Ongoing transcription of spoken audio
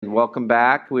welcome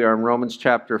back. We are in Romans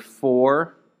chapter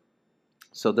 4.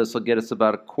 So this will get us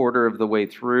about a quarter of the way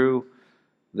through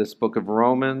this book of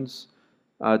Romans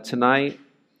tonight.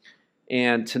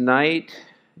 And tonight,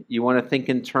 you want to think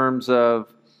in terms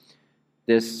of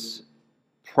this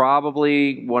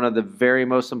probably one of the very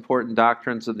most important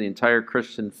doctrines of the entire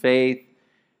Christian faith.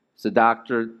 It's the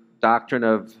doctrine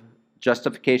of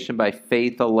justification by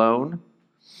faith alone.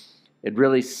 It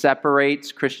really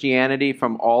separates Christianity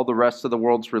from all the rest of the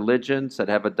world's religions that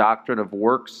have a doctrine of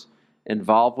works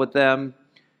involved with them.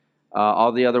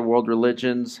 All the other world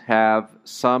religions have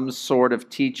some sort of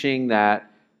teaching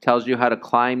that tells you how to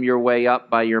climb your way up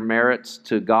by your merits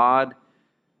to God,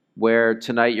 where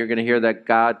tonight you're going to hear that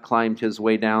God climbed his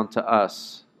way down to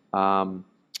us, to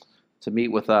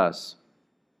meet with us.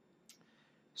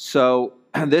 So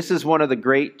this is one of the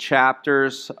great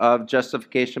chapters of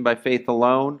justification by faith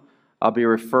alone. I'll be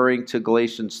referring to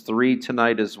Galatians 3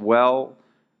 tonight as well,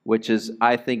 which is,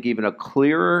 I think, even a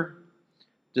clearer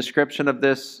description of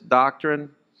this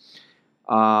doctrine.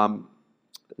 And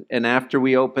after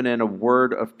we open in a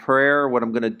word of prayer, what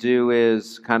I'm going to do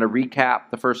is kind of recap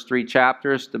the first 3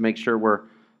 chapters to make sure we're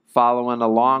following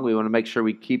along. We want to make sure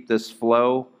we keep this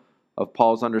flow of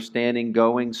Paul's understanding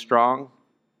going strong.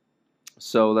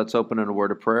 So let's open in a word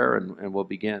of prayer and we'll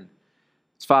begin.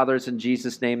 Father, it's in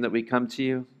Jesus' name that we come to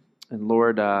you. And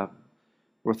Lord,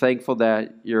 we're thankful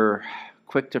that you're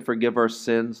quick to forgive our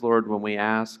sins, Lord, when we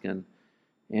ask, and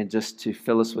just to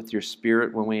fill us with your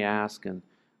Spirit when we ask. And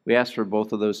we ask for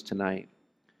both of those tonight,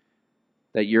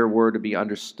 that your word to be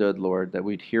understood, Lord, that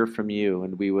we'd hear from you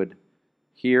and we would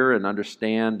hear and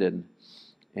understand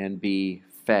and be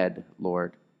fed,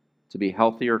 Lord, to be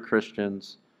healthier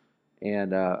Christians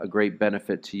and a great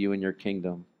benefit to you and your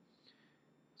kingdom,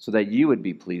 so that you would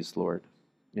be pleased, Lord.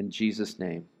 In Jesus'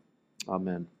 name.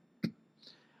 Amen.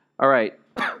 All right.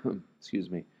 Excuse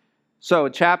me. So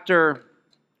chapter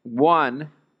 1,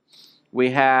 we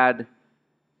had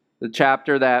the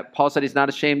chapter that Paul said he's not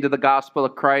ashamed of the gospel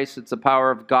of Christ. It's the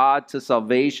power of God to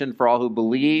salvation for all who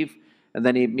believe. And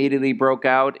then he immediately broke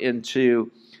out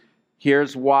into,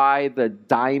 here's why the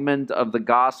diamond of the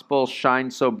gospel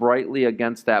shines so brightly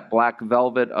against that black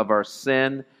velvet of our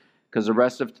sin. Because the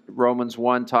rest of Romans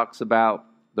 1 talks about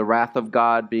the wrath of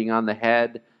God being on the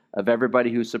head of everybody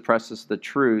who suppresses the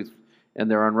truth and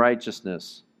their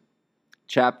unrighteousness.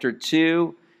 Chapter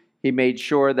 2, he made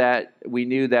sure that we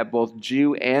knew that both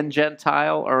Jew and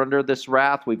Gentile are under this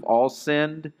wrath. We've all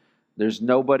sinned. There's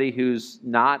nobody who's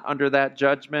not under that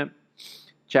judgment.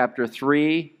 Chapter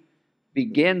 3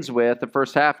 begins with, the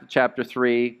first half of chapter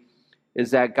 3,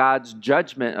 is that God's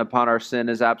judgment upon our sin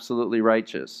is absolutely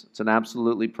righteous. It's an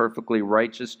absolutely perfectly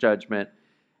righteous judgment.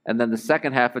 And then the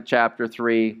second half of chapter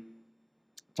 3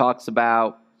 talks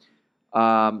about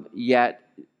yet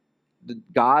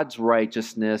God's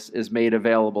righteousness is made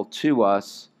available to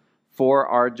us for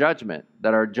our judgment,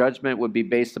 that our judgment would be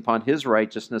based upon his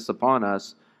righteousness upon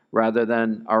us rather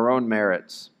than our own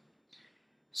merits.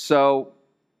 So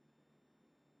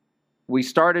we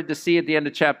started to see at the end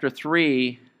of chapter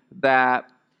 3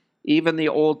 that even the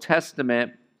Old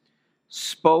Testament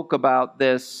spoke about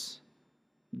this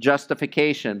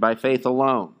justification by faith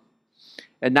alone.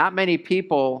 And not many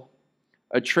people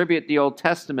attribute the Old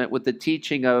Testament with the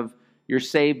teaching of you're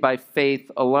saved by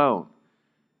faith alone,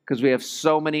 because we have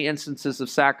so many instances of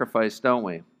sacrifice, don't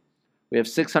we? We have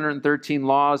 613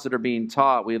 laws that are being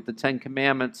taught. We have the 10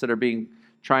 commandments that are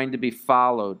trying to be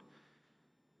followed.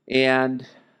 And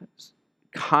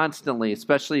constantly,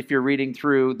 especially if you're reading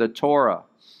through the Torah,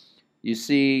 you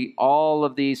see all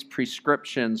of these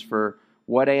prescriptions for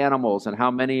what animals and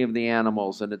how many of the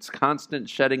animals, and it's constant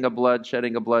shedding of blood,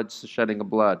 shedding of blood, shedding of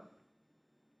blood.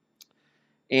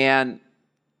 And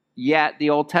yet the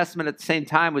Old Testament at the same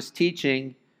time was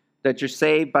teaching that you're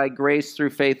saved by grace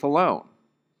through faith alone.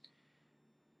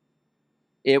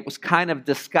 It was kind of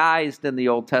disguised in the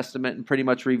Old Testament and pretty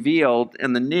much revealed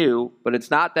in the New, but it's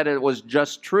not that it was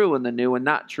just true in the New and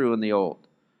not true in the Old.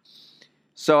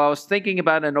 So I was thinking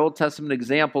about an Old Testament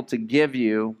example to give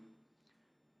you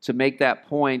to make that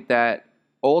point, that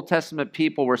Old Testament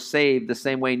people were saved the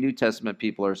same way New Testament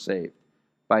people are saved,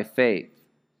 by faith.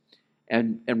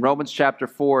 And Romans chapter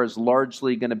 4 is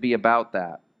largely going to be about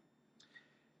that.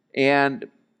 And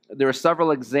there are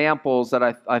several examples that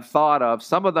I thought of.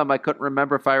 Some of them I couldn't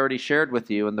remember if I already shared with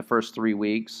you in the first 3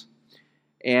 weeks.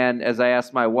 And as I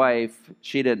asked my wife,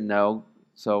 she didn't know.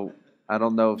 So I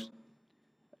don't know if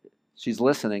she's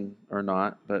listening or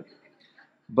not, but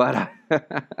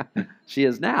she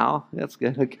is now. That's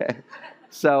good. Okay.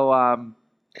 So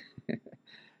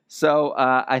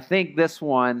I think this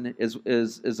one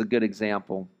is a good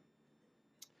example.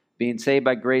 being saved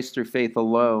by grace through faith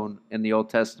alone in the Old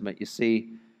Testament. You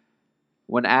see,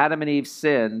 when Adam and Eve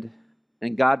sinned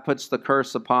and God puts the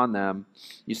curse upon them,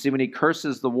 you see, when he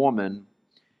curses the woman,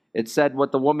 it said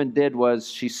what the woman did was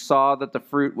she saw that the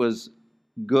fruit was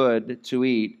good to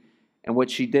eat. And what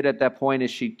she did at that point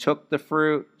is she took the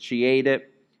fruit, she ate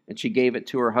it, and she gave it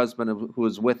to her husband who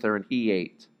was with her, and he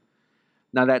ate.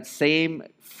 Now that same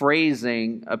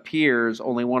phrasing appears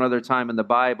only one other time in the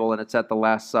Bible, and it's at the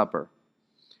Last Supper.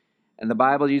 And the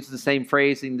Bible uses the same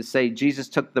phrasing to say Jesus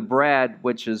took the bread,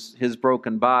 which is his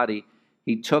broken body.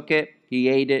 He took it, he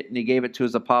ate it, and he gave it to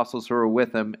his apostles who were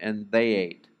with him, and they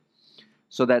ate.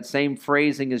 So that same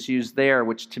phrasing is used there,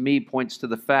 which to me points to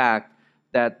the fact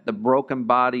that the broken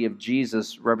body of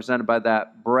Jesus, represented by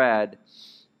that bread,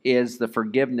 is the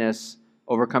forgiveness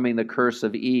overcoming the curse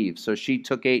of Eve. So she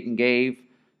took, ate, and gave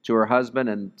to her husband,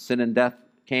 and sin and death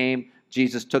came.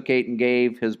 Jesus took, ate, and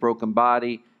gave his broken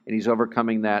body, and he's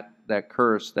overcoming that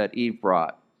curse that Eve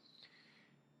brought.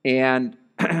 And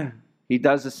he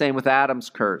does the same with Adam's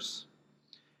curse.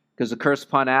 Because the curse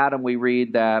upon Adam, we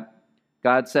read that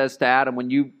God says to Adam, when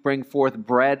you bring forth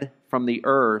bread from the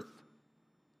earth,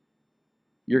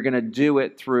 you're going to do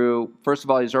it through, first of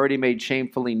all, he's already made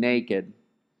shamefully naked.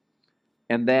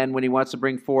 And then when he wants to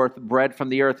bring forth bread from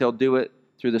the earth, he'll do it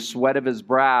through the sweat of his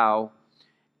brow,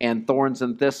 and thorns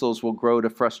and thistles will grow to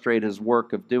frustrate his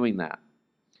work of doing that.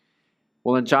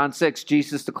 Well, in John 6,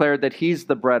 Jesus declared that he's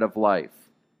the bread of life.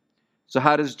 So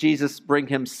how does Jesus bring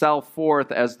himself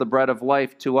forth as the bread of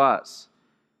life to us?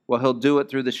 Well, he'll do it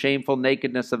through the shameful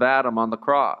nakedness of Adam on the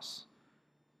cross.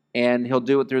 And he'll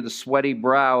do it through the sweaty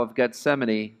brow of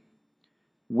Gethsemane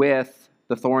with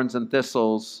the thorns and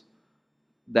thistles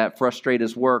that frustrate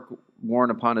his work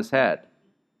worn upon his head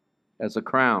as a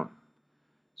crown.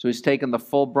 So he's taken the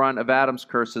full brunt of Adam's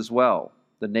curse as well.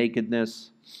 The nakedness,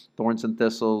 thorns and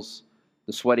thistles,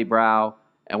 the sweaty brow.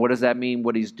 And what does that mean,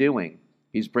 what he's doing?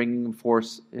 He's bringing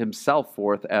himself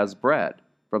forth as bread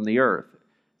from the earth.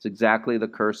 It's exactly the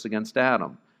curse against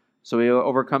Adam. So he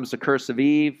overcomes the curse of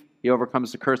Eve. He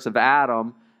overcomes the curse of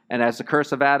Adam. And as the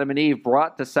curse of Adam and Eve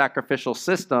brought the sacrificial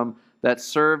system that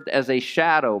served as a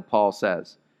shadow, Paul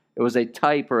says. It was a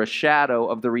type or a shadow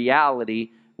of the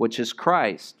reality, which is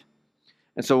Christ.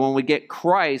 And so when we get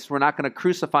Christ, we're not going to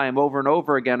crucify him over and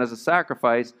over again as a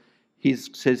sacrifice. His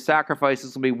sacrifice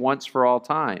is going to be once for all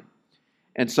time.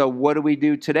 And so what do we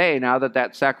do today now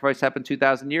that sacrifice happened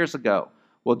 2,000 years ago?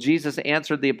 Well, Jesus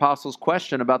answered the apostles'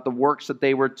 question about the works that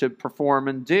they were to perform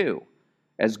and do,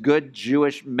 as good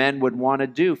Jewish men would want to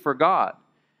do for God.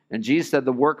 And Jesus said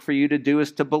the work for you to do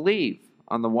is to believe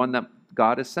on the one that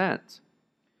God has sent.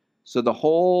 So the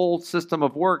whole system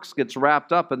of works gets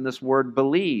wrapped up in this word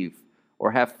believe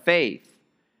or have faith.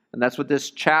 And that's what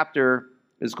this chapter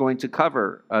is going to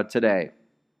cover today.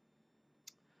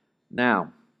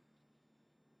 Now,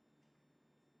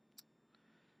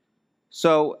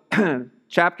 so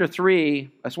chapter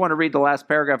 3, I just want to read the last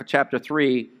paragraph of chapter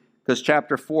 3 because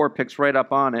chapter 4 picks right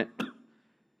up on it.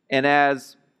 And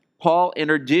as Paul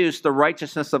introduced the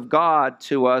righteousness of God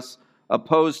to us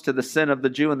opposed to the sin of the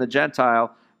Jew and the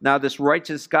Gentile, now this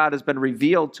righteous God has been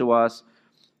revealed to us.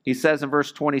 He says in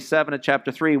verse 27 of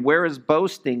chapter 3, where is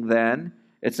boasting then?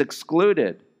 It's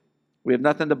excluded. We have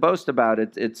nothing to boast about.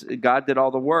 It's God did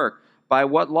all the work. By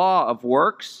what law? Of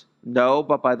works? No,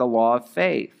 but by the law of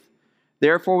faith.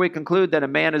 Therefore we conclude that a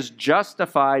man is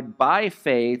justified by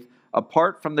faith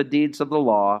apart from the deeds of the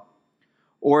law.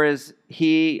 Or is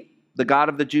he the God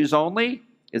of the Jews only?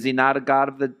 Is he not a God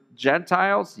of the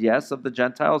Gentiles? Yes, of the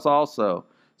Gentiles also.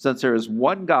 Since there is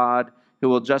one God who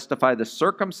will justify the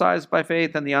circumcised by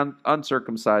faith and the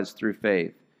uncircumcised through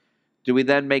faith. Do we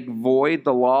then make void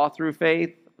the law through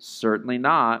faith? Certainly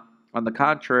not. On the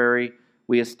contrary,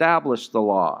 we establish the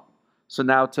law. So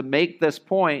now to make this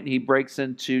point, he breaks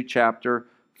into chapter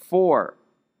 4.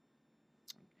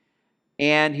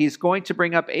 And he's going to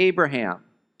bring up Abraham.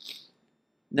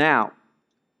 Now,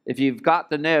 if you've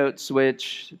got the notes,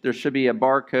 which there should be a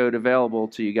barcode available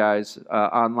to you guys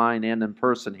online and in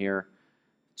person here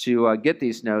to get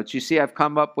these notes. You see,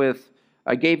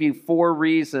 I gave you 4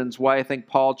 reasons why I think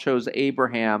Paul chose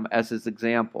Abraham as his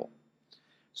example.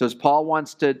 So as Paul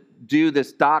wants to do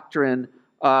this doctrine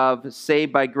of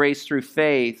saved by grace through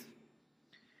faith,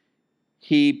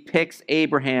 he picks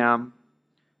Abraham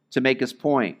to make his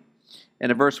point.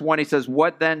 And in verse 1 he says,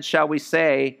 what then shall we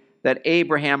say that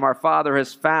Abraham our father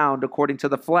has found according to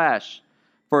the flesh?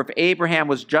 For if Abraham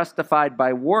was justified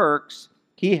by works,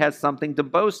 he has something to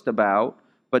boast about,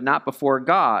 but not before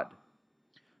God.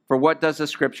 For what does the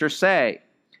scripture say?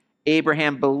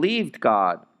 Abraham believed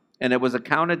God, and it was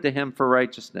accounted to him for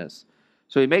righteousness.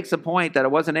 So he makes a point that it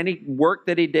wasn't any work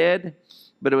that he did,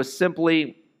 but it was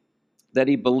simply that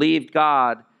he believed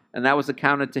God, and that was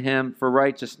accounted to him for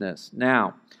righteousness.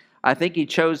 Now, I think he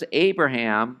chose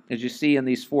Abraham, as you see in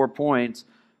these 4 points.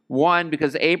 One,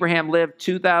 because Abraham lived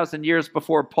 2,000 years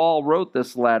before Paul wrote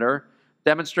this letter,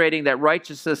 demonstrating that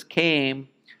righteousness came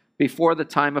before the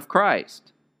time of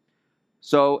Christ.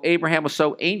 So Abraham was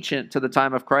so ancient to the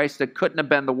time of Christ, it couldn't have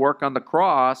been the work on the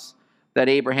cross that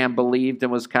Abraham believed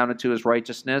and was counted to his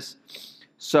righteousness.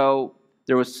 So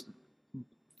there was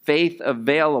faith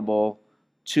available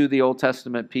to the Old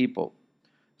Testament people.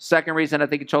 Second reason I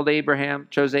think he chose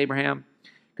Abraham,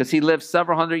 because he lived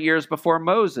several hundred years before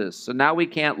Moses. So now we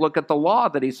can't look at the law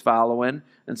that he's following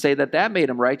and say that that made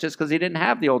him righteous, because he didn't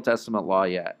have the Old Testament law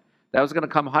yet. That was going to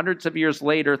come hundreds of years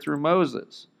later through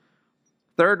Moses.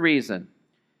 Third reason,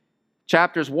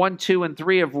 chapters 1, 2, and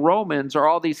 3 of Romans are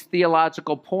all these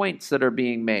theological points that are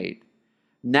being made.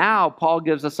 Now Paul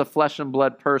gives us a flesh and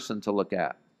blood person to look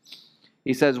at.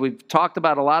 He says, we've talked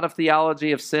about a lot of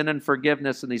theology of sin and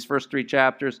forgiveness in these first 3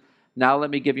 chapters. Now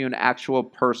let me give you an actual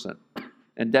person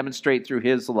and demonstrate through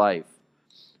his life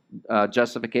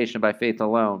justification by faith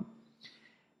alone.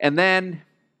 And then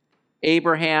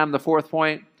Abraham, the fourth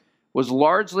point, was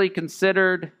largely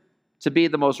considered to be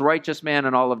the most righteous man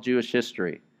in all of Jewish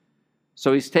history.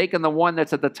 So he's taken the one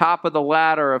that's at the top of the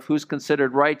ladder of who's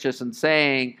considered righteous and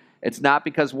saying it's not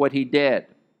because of what he did.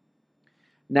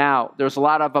 Now, there's a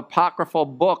lot of apocryphal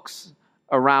books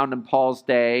around in Paul's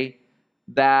day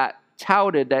that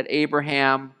touted that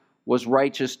Abraham was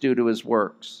righteous due to his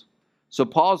works. So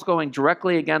Paul's going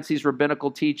directly against these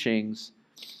rabbinical teachings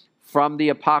from the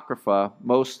Apocrypha,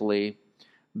 mostly,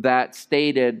 that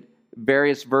stated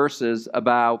various verses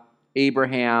about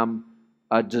Abraham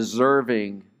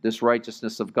deserving this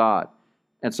righteousness of God.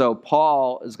 And so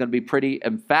Paul is going to be pretty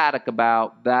emphatic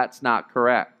about that's not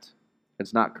correct.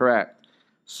 It's not correct.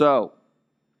 So,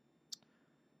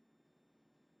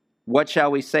 what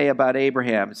shall we say about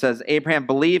Abraham? It says, Abraham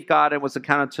believed God and was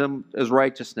accounted to him as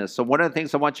righteousness. So one of the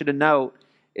things I want you to note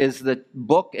is the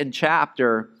book and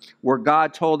chapter where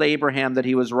God told Abraham that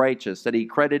he was righteous, that he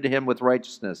credited him with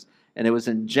righteousness. And it was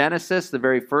in Genesis, the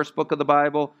very first book of the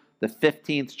Bible, the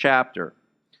 15th chapter.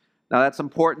 Now that's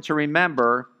important to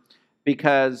remember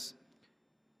because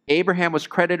Abraham was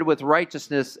credited with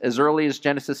righteousness as early as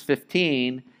Genesis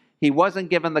 15. He wasn't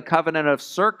given the covenant of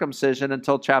circumcision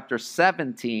until chapter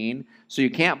 17, so you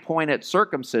can't point at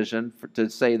circumcision to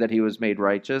say that he was made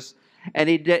righteous. And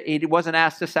he wasn't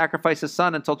asked to sacrifice his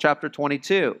son until chapter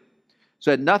 22.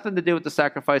 So it had nothing to do with the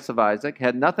sacrifice of Isaac,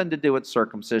 had nothing to do with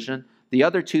circumcision, the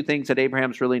other 2 things that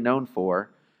Abraham's really known for.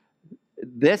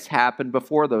 This happened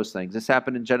before those things. This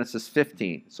happened in Genesis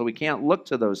 15, so we can't look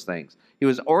to those things. He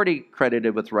was already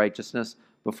credited with righteousness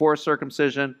before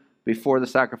circumcision, before the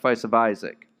sacrifice of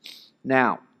Isaac.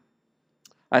 Now,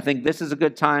 I think this is a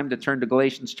good time to turn to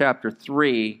Galatians chapter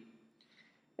 3,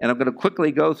 and I'm going to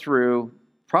quickly go through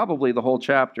probably the whole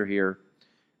chapter here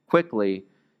quickly,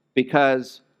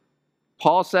 because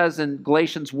Paul says in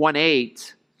Galatians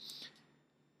 1:8,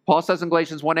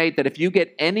 that if you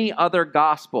get any other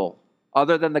gospel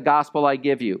other than the gospel I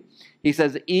give you, he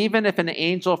says, even if an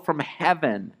angel from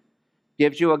heaven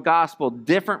gives you a gospel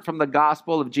different from the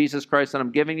gospel of Jesus Christ that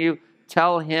I'm giving you,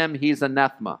 tell him he's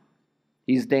anathema.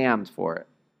 He's damned for it.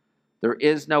 There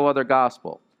is no other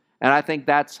gospel. And I think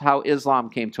that's how Islam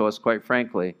came to us, quite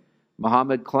frankly.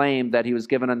 Muhammad claimed that he was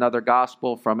given another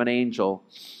gospel from an angel.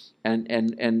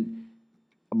 And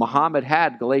Muhammad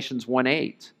had Galatians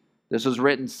 1:8. This was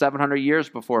written 700 years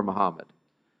before Muhammad.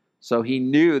 So he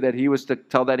knew that he was to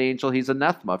tell that angel he's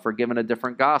anathema for giving a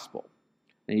different gospel.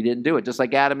 And he didn't do it. Just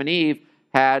like Adam and Eve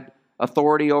had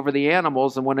authority over the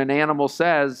animals, and when an animal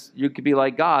says you could be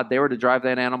like God, they were to drive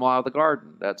that animal out of the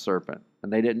garden, that serpent.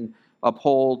 And they didn't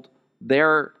uphold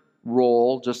their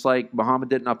role, just like Muhammad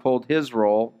didn't uphold his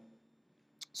role.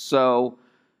 So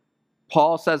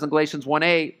Paul says in Galatians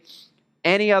 1:8,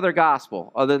 any other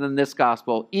gospel other than this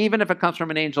gospel, even if it comes from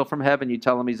an angel from heaven, you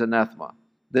tell him he's anathema.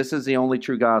 This is the only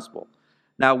true gospel.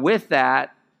 Now with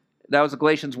that was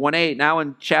Galatians 1:8. Now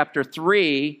in chapter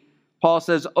 3, Paul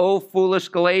says, O foolish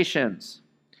Galatians,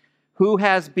 who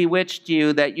has bewitched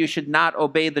you that you should not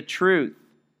obey the truth,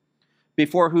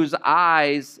 before whose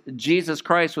eyes Jesus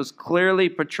Christ was clearly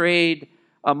portrayed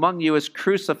among you as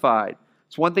crucified?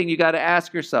 It's one thing you got to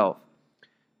ask yourself.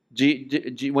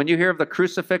 When you hear of the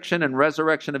crucifixion and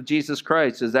resurrection of Jesus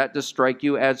Christ, does that just strike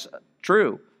you as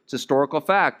true? It's historical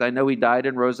fact. I know he died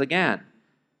and rose again.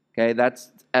 Okay,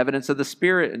 that's evidence of the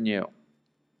Spirit in you.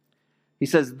 He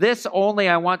says, this only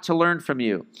I want to learn from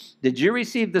you. Did you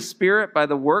receive the Spirit by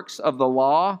the works of the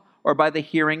law or by the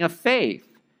hearing of faith?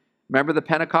 Remember the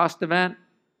Pentecost event?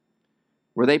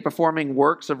 Were they performing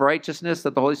works of righteousness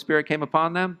that the Holy Spirit came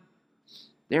upon them?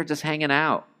 They were just hanging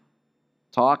out,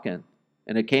 talking,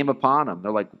 and it came upon them.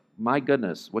 They're like, my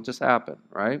goodness, what just happened,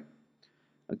 right?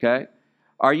 Okay.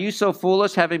 Are you so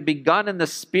foolish, having begun in the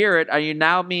Spirit, are you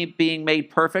now being made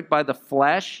perfect by the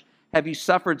flesh? Have you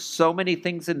suffered so many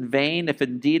things in vain, if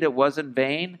indeed it was in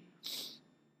vain?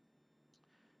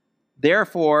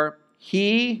 Therefore,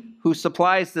 he who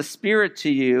supplies the Spirit to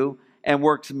you and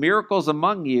works miracles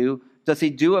among you, does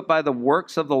he do it by the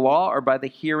works of the law or by the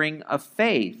hearing of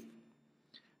faith?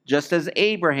 Just as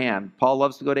Abraham, Paul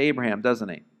loves to go to Abraham, doesn't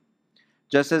he?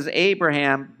 Just as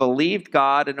Abraham believed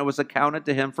God and it was accounted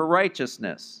to him for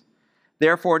righteousness.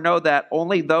 Therefore, know that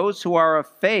only those who are of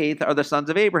faith are the sons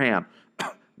of Abraham.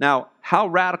 Now, how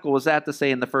radical was that to say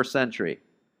in the first century?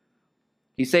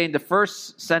 He's saying to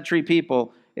first century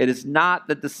people, it is not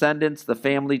the descendants, the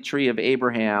family tree of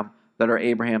Abraham that are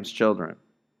Abraham's children.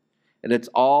 And it's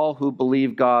all who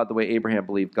believe God the way Abraham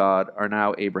believed God are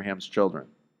now Abraham's children.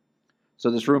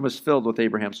 So this room is filled with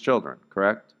Abraham's children,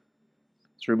 correct?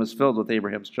 This room is filled with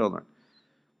Abraham's children.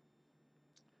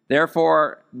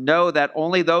 Therefore, know that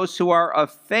only those who are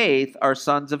of faith are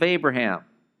sons of Abraham.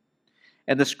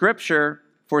 And the scripture,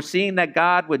 foreseeing that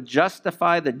God would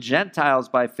justify the Gentiles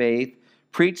by faith,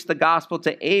 preached the gospel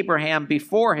to Abraham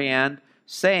beforehand,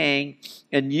 saying,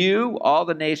 in you all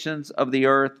the nations of the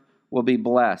earth will be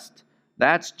blessed.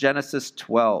 That's Genesis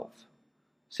 12.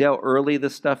 See how early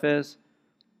this stuff is?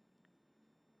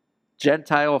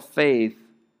 Gentile faith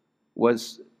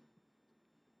was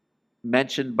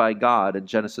mentioned by God in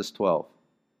Genesis 12.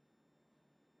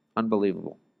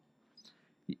 Unbelievable.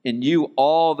 In you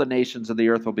all the nations of the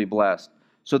earth will be blessed.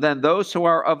 So then those who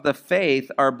are of the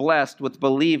faith are blessed with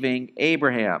believing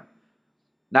Abraham.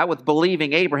 Not with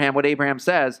believing Abraham, what Abraham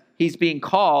says. He's being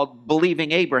called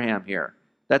believing Abraham here.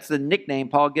 That's the nickname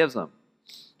Paul gives him.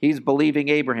 He's believing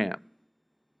Abraham.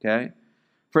 Okay?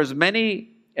 For as many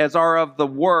as are of the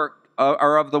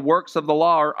works of the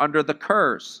law are under the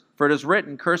curse. For it is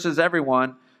written, curses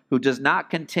everyone who does not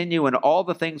continue in all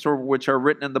the things which are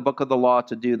written in the book of the law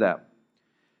to do them.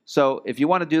 So if you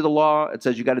want to do the law, it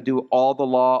says you got to do all the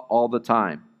law all the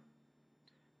time.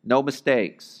 No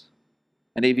mistakes.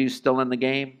 Any of you still in the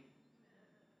game?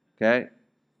 Okay?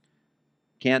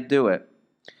 Can't do it.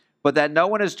 But that no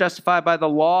one is justified by the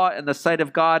law in the sight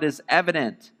of God is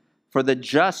evident, for the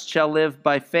just shall live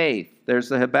by faith. There's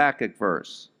the Habakkuk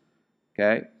verse.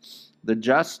 Okay? The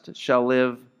just shall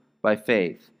live by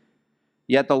faith.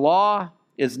 Yet the law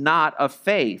is not of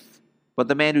faith, but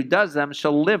the man who does them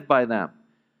shall live by them.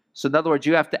 So in other words,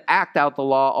 you have to act out the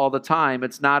law all the time.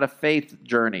 It's not a faith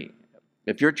journey.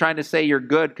 If you're trying to say you're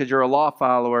good because you're a law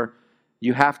follower,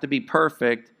 you have to be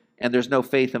perfect, and there's no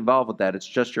faith involved with that. It's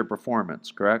just your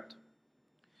performance, correct?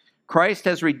 Christ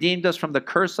has redeemed us from the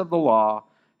curse of the law,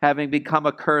 having become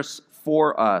a curse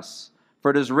for us. For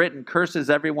it is written, curses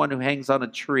everyone who hangs on a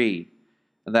tree.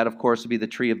 And that, of course, would be the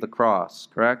tree of the cross,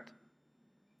 correct?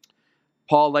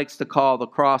 Paul likes to call the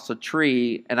cross a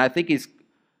tree, and I think he's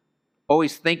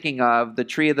always thinking of the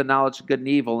tree of the knowledge of good and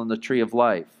evil and the tree of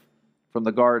life from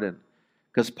the garden.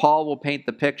 Because Paul will paint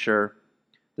the picture,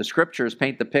 the scriptures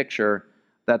paint the picture,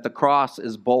 that the cross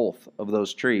is both of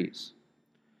those trees.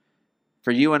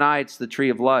 For you and I, it's the tree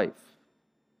of life.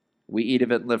 We eat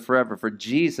of it and live forever. For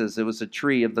Jesus, it was a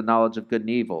tree of the knowledge of good and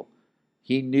evil.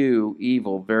 He knew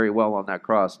evil very well on that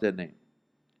cross, didn't he?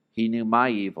 He knew my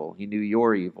evil. He knew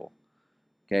your evil.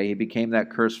 Okay, he became that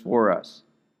curse for us.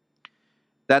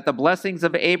 That the blessings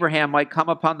of Abraham might come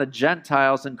upon the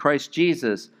Gentiles in Christ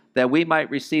Jesus, that we might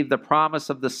receive the promise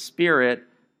of the Spirit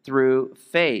through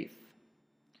faith.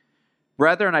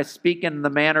 Brethren, I speak in the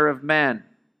manner of men.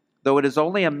 Though it is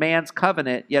only a man's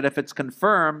covenant, yet if it's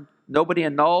confirmed, nobody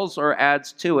annuls or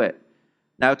adds to it.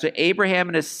 Now to Abraham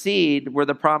and his seed were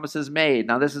the promises made.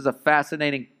 Now this is a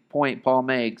fascinating point Paul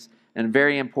makes, and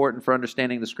very important for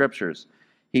understanding the scriptures.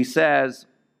 He says,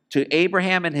 to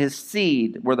Abraham and his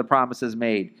seed were the promises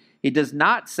made. He does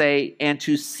not say, and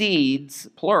to seeds,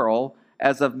 plural,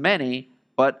 as of many,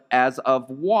 but as of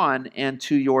one, and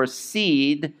to your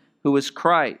seed, who is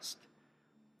Christ.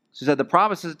 So he said the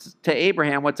promises to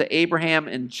Abraham went to Abraham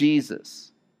and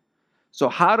Jesus. So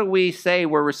how do we say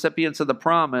we're recipients of the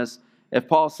promise if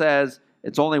Paul says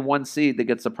it's only one seed that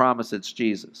gets the promise, it's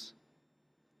Jesus?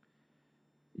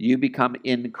 You become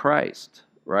in Christ,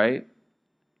 right?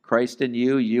 Christ in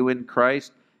you, you in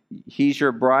Christ. He's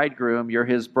your bridegroom, you're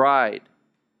his bride.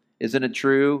 Isn't it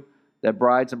true that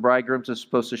brides and bridegrooms are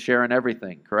supposed to share in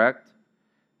everything, correct?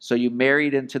 So you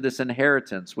married into this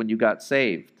inheritance when you got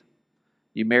saved.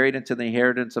 You married into the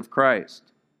inheritance of Christ.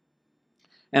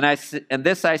 And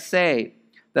this I say,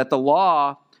 that the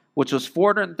law, which was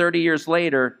 430 years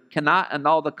later, cannot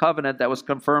annul the covenant that was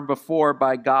confirmed before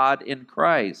by God in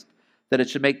Christ, that it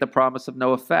should make the promise of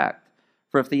no effect.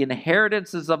 For if the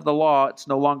inheritance is of the law, it's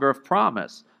no longer of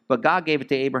promise, but God gave it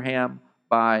to Abraham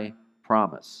by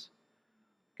promise.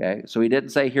 Okay, so he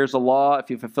didn't say, here's a law. If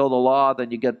you fulfill the law,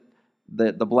 then you get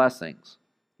the blessings.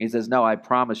 He says, no, I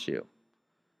promise you.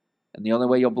 And the only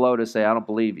way you'll blow it is say, I don't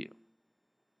believe you.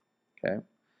 Okay,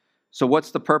 so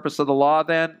what's the purpose of the law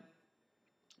then?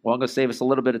 Well, I'm going to save us a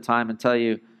little bit of time and tell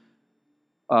you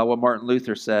what Martin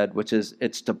Luther said, which is,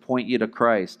 it's to point you to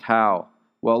Christ. How?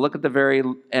 Well, look at the very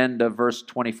end of verse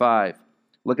 25.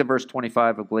 Look at verse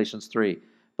 25 of Galatians 3.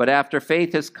 But after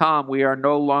faith has come, we are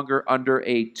no longer under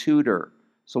a tutor.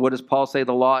 So what does Paul say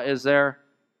the law is there?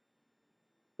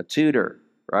 A tutor,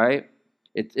 right?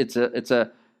 It's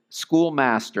a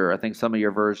schoolmaster, I think some of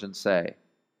your versions say.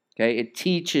 Okay, it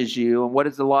teaches you. And what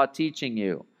is the law teaching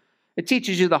you? It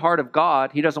teaches you the heart of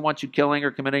God. He doesn't want you killing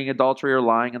or committing adultery or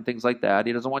lying and things like that.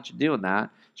 He doesn't want you doing that. It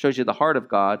shows you the heart of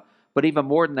God. But even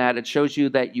more than that, it shows you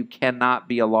that you cannot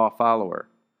be a law follower.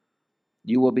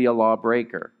 You will be a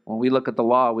lawbreaker. When we look at the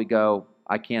law, we go,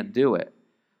 I can't do it.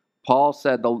 Paul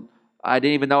said, I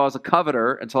didn't even know I was a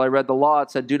coveter until I read the law.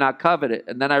 It said, do not covet it.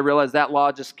 And then I realized that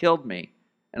law just killed me.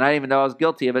 And I didn't even know I was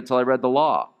guilty of it until I read the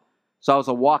law. So I was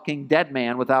a walking dead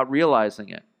man without realizing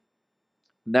it.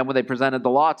 And then when they presented the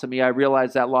law to me, I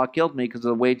realized that law killed me because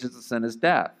the wages of sin is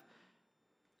death.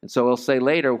 And so he'll say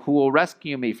later, who will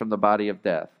rescue me from the body of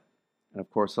death? And of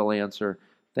course, he'll answer,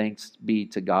 thanks be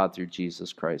to God through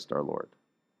Jesus Christ our Lord.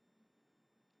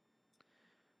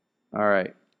 All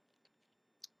right.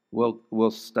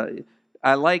 We'll study.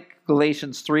 I like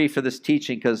Galatians 3 for this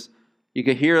teaching because you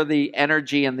can hear the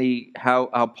energy and how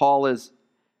Paul is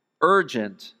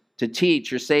urgent to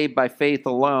teach you're saved by faith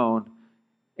alone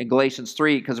in Galatians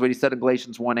 3, because what he said in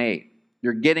Galatians 1:8.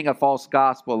 You're getting a false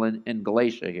gospel in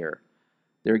Galatia here.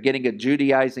 They're getting a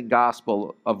Judaizing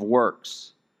gospel of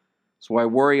works. So I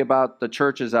worry about the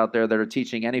churches out there that are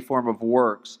teaching any form of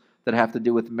works that have to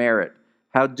do with merit.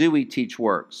 How do we teach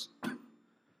works?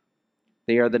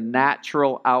 They are the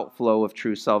natural outflow of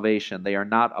true salvation. They are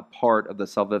not a part of the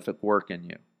salvific work in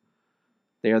you.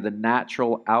 They are the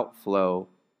natural outflow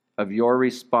of your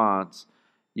response.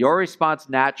 Your response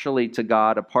naturally to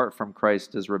God apart from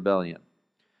Christ is rebellion.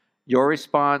 Your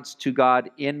response to God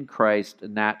in Christ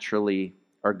naturally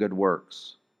are good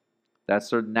works. That's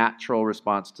their natural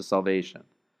response to salvation.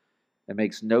 It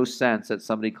makes no sense that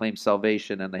somebody claims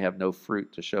salvation and they have no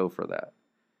fruit to show for that.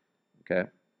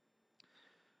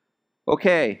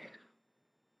 Okay.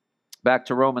 Back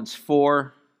to Romans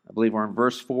 4. I believe we're in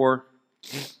verse 4.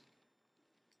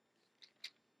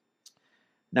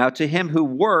 Now to him who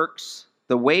works,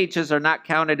 the wages are not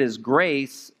counted as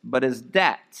grace, but as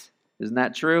debt. Isn't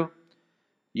that true?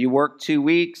 You work 2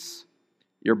 weeks,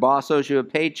 your boss owes you a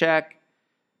paycheck,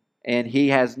 and he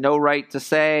has no right to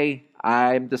say,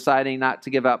 I'm deciding not to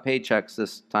give out paychecks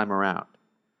this time around.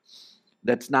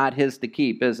 That's not his to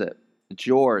keep, is it? It's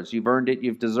yours. You've earned it.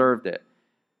 You've deserved it.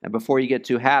 And before you get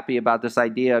too happy about this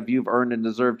idea of you've earned and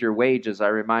deserved your wages, I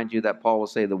remind you that Paul will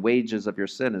say the wages of your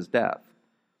sin is death.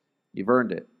 You've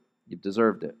earned it. You've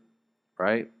deserved it,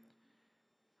 right?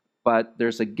 But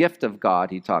there's a gift of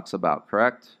God he talks about,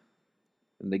 correct?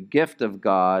 And the gift of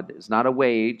God is not a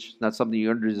wage, not something you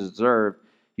earned or deserve.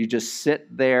 You just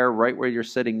sit there right where you're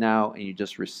sitting now and you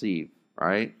just receive,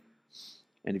 right?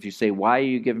 And if you say, why are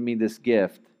you giving me this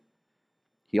gift?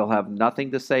 He'll have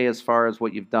nothing to say as far as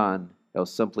what you've done. He'll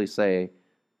simply say,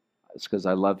 it's because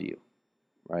I love you,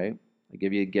 right? I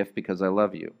give you a gift because I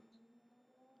love you.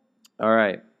 All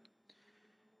right.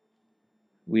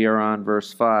 We are on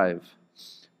verse 5.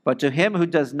 But to him who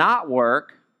does not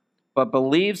work, but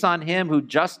believes on him who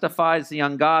justifies the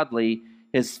ungodly,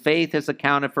 his faith is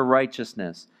accounted for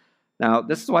righteousness. Now,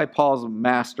 this is why Paul's a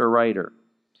master writer.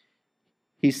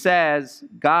 He says,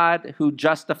 God who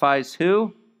justifies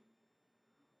who?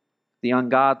 The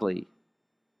ungodly.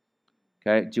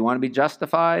 Okay, do you want to be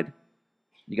justified?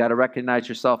 You got to recognize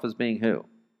yourself as being who?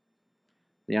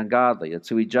 The ungodly. That's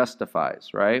who he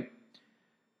justifies, right?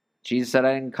 Jesus said,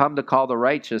 I didn't come to call the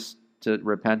righteous to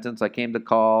repentance. I came to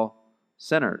call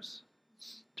sinners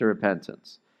to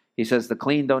repentance. He says the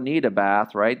clean don't need a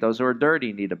bath, right? Those who are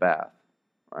dirty need a bath,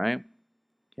 right?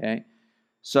 Okay.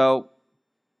 So,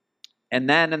 and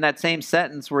then in that same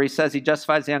sentence where he says he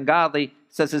justifies the ungodly, it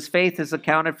says his faith is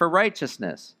accounted for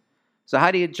righteousness. So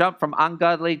how do you jump from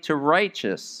ungodly to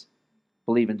righteous?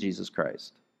 Believe in Jesus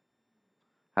Christ.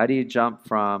 How do you jump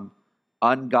from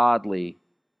ungodly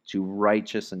to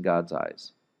righteous in God's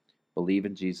eyes? Believe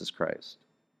in Jesus Christ.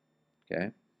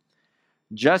 Okay?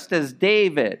 Just as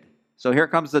David, so here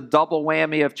comes the double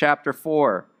whammy of chapter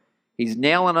 4. He's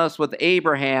nailing us with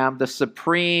Abraham, the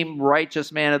supreme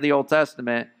righteous man of the Old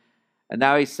Testament. And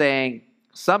now he's saying,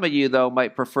 some of you, though,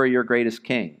 might prefer your greatest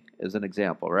king, as an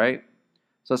example, right?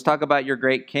 So let's talk about your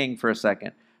great king for a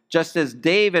second. Just as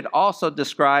David also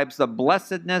describes the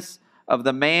blessedness of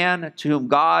the man to whom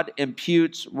God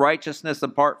imputes righteousness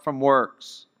apart from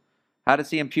works. How does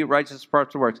he impute righteousness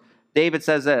apart from works? David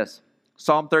says this,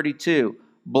 Psalm 32,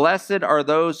 blessed are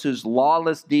those whose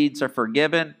lawless deeds are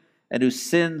forgiven and whose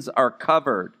sins are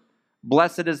covered.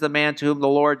 Blessed is the man to whom the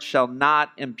Lord shall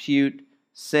not impute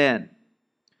sin.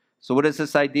 So what is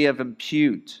this idea of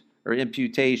impute or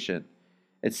imputation?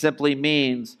 It simply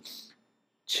means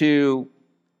to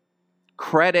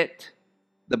credit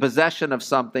the possession of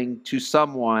something to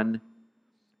someone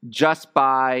just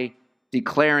by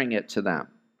declaring it to them.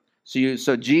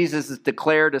 So Jesus is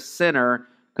declared a sinner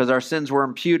because our sins were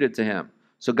imputed to him.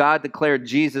 So God declared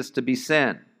Jesus to be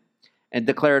sin and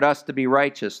declared us to be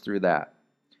righteous through that.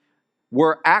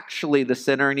 We're actually the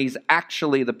sinner and he's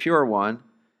actually the pure one,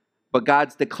 but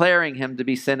God's declaring him to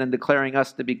be sin and declaring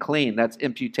us to be clean. That's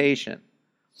imputation.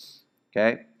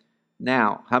 Okay?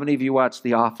 Now, how many of you watch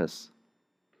The Office?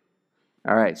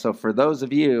 All right, so for those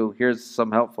of you, here's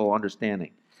some helpful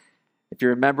understanding. If you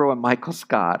remember when Michael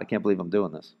Scott, I can't believe I'm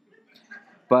doing this,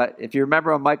 but if you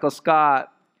remember when Michael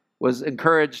Scott was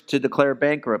encouraged to declare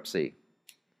bankruptcy,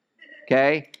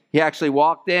 okay? He actually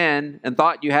walked in and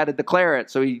thought you had to declare it,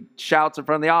 so he shouts in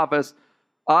front of the office,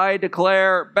 I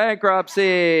declare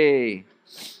bankruptcy.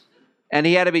 And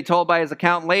he had to be told by his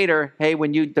accountant later, hey,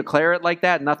 when you declare it like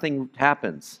that, nothing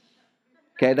happens.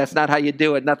 Okay, that's not how you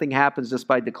do it. Nothing happens just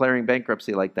by declaring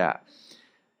bankruptcy like that.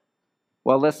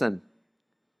 Well, listen,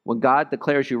 when God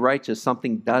declares you righteous,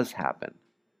 something does happen.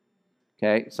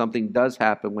 Okay, something does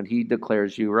happen when he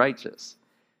declares you righteous.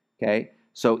 Okay,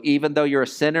 so even though you're a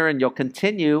sinner and you'll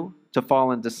continue to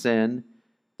fall into sin,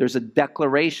 there's a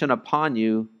declaration upon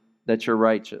you that you're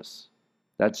righteous.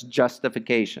 That's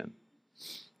justification.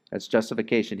 That's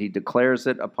justification. He declares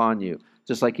it upon you.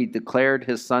 Just like he declared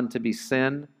his son to be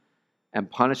sin and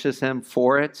punishes him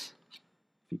for it.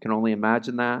 You can only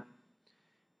imagine that.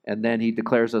 And then he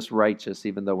declares us righteous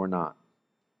even though we're not.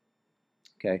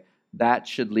 Okay? That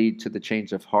should lead to the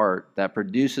change of heart that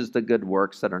produces the good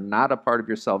works that are not a part of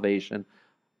your salvation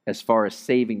as far as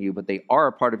saving you, but they are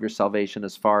a part of your salvation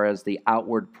as far as the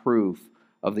outward proof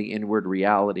of the inward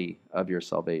reality of your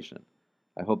salvation.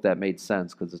 I hope that made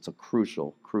sense because it's a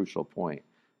crucial, crucial point.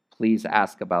 Please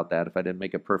ask about that if I didn't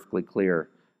make it perfectly clear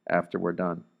after we're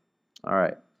done. All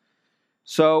right.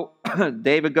 So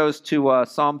David goes to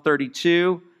Psalm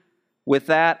 32. With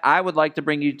that, I would like to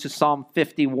bring you to Psalm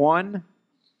 51.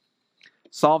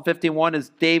 Psalm 51 is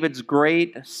David's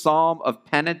great psalm of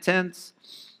penitence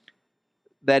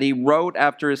that he wrote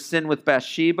after his sin with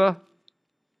Bathsheba.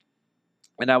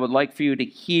 And I would like for you to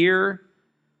hear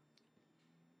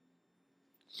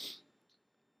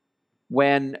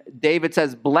when David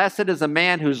says, blessed is a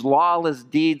man whose lawless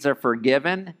deeds are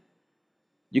forgiven.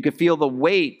 You can feel the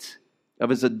weight of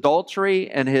his adultery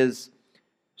and his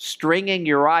stringing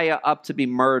Uriah up to be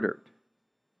murdered.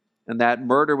 And that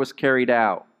murder was carried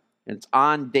out. And it's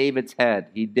on David's head.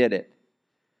 He did it.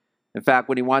 In fact,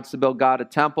 when he wants to build God a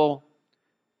temple,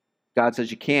 God says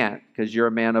you can't because you're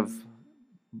a man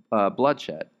of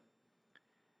bloodshed.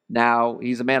 Now,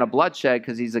 he's a man of bloodshed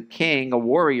because he's a king, a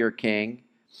warrior king.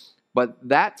 But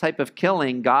that type of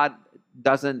killing, God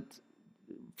doesn't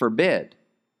forbid.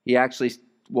 He actually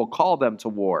will call them to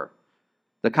war.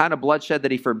 The kind of bloodshed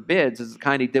that he forbids is the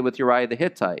kind he did with Uriah the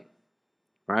Hittite.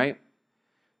 Right?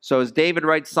 So as David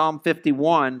writes Psalm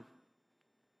 51,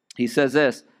 he says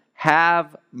this,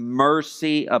 have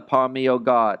mercy upon me, O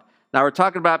God. Now we're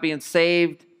talking about being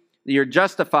saved. You're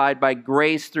justified by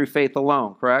grace through faith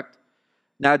alone, correct?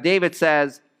 Now David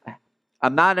says,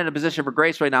 I'm not in a position for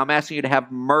grace right now. I'm asking you to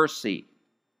have mercy.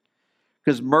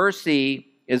 Because mercy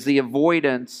is the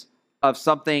avoidance of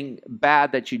something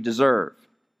bad that you deserve.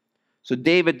 So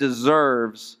David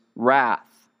deserves wrath.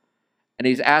 And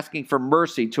he's asking for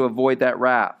mercy to avoid that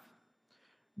wrath.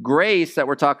 Grace that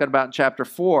we're talking about in chapter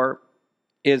 4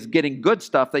 is getting good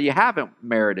stuff that you haven't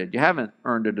merited, you haven't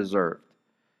earned or deserved.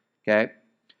 Okay?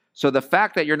 So the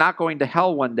fact that you're not going to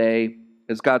hell one day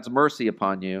is God's mercy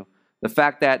upon you. The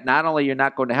fact that not only you're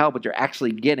not going to hell, but you're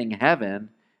actually getting heaven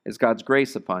is God's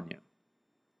grace upon you.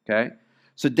 Okay?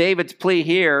 So David's plea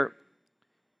here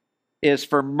is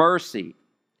for mercy.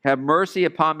 Have mercy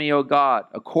upon me, O God,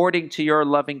 according to your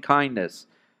loving kindness.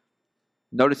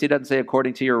 Notice he doesn't say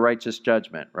according to your righteous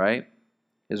judgment, right?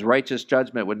 His righteous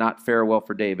judgment would not fare well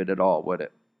for David at all, would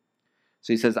it?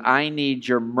 So he says, I need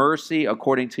your mercy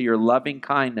according to your loving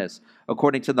kindness,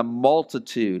 according to the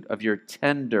multitude of your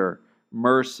tender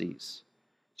mercies.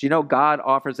 Do you know God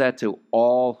offers that to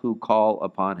all who call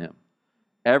upon him?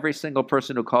 Every single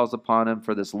person who calls upon him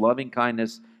for this loving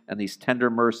kindness and these tender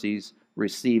mercies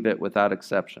receive it without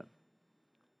exception.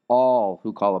 All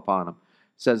who call upon him.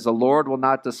 It says, the Lord will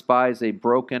not despise a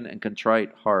broken and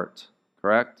contrite heart.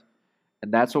 Correct?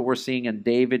 And that's what we're seeing in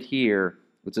David here,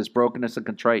 with this brokenness and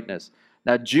contriteness.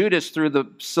 Now, Judas threw the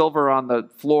silver on the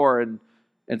floor and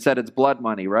said it's blood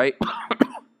money, right?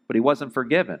 But he wasn't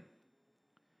forgiven,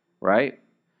 right?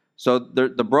 So the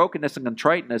brokenness and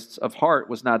contriteness of heart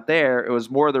was not there. It was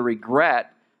more the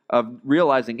regret of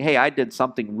realizing, hey, I did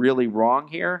something really wrong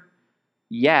here,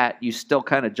 yet you still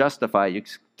kind of justify it. You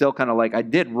still kind of like, I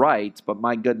did right, but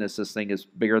my goodness, this thing is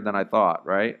bigger than I thought,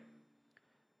 right?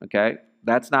 Okay?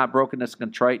 That's not brokenness and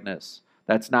contriteness.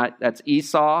 That's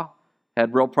Esau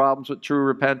had real problems with true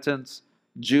repentance.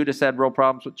 Judas had real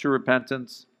problems with true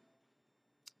repentance.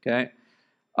 Okay?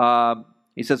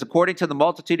 He says, according to the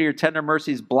multitude of your tender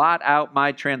mercies, blot out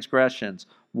my transgressions.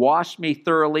 Wash me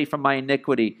thoroughly from my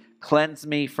iniquity. Cleanse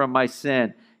me from my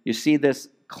sin. You see this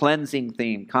cleansing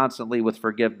theme constantly with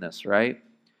forgiveness, right?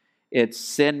 It's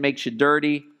sin makes you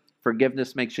dirty.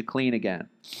 Forgiveness makes you clean again.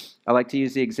 I like to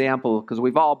use the example because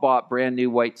we've all bought brand new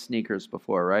white sneakers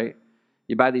before, right?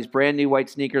 You buy these brand new white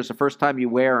sneakers. The first time you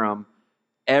wear them,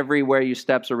 everywhere you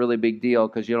step's a really big deal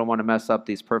because you don't want to mess up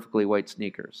these perfectly white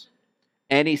sneakers.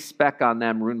 Any speck on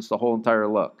them ruins the whole entire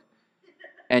look.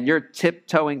 And you're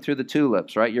tiptoeing through the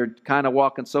tulips, right? You're kind of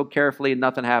walking so carefully and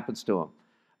nothing happens to them.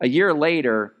 A year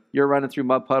later, you're running through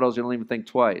mud puddles. You don't even think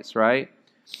twice, right?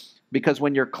 Because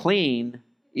when you're clean,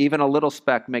 even a little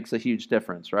speck makes a huge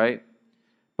difference, right?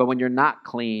 But when you're not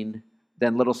clean,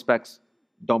 then little specks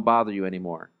don't bother you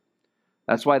anymore.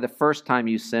 That's why the first time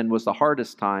you sinned was the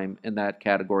hardest time in that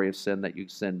category of sin that you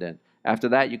sinned in. After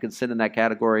that, you can sin in that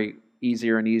category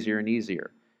easier and easier and easier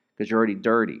because you're already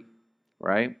dirty,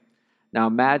 right? Now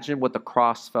imagine what the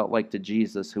cross felt like to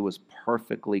Jesus, who was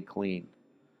perfectly clean.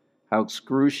 How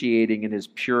excruciating in his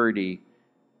purity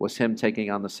was him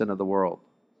taking on the sin of the world.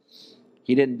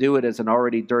 He didn't do it as an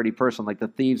already dirty person, like the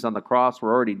thieves on the cross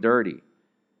were already dirty.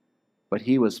 But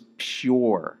he was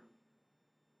pure,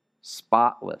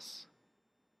 spotless,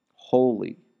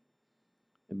 holy,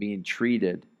 and being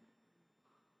treated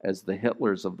as the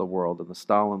Hitlers of the world and the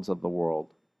Stalins of the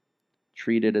world,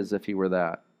 treated as if he were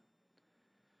that.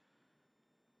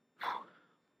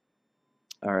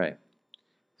 All right.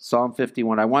 Psalm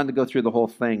 51. I wanted to go through the whole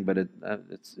thing, but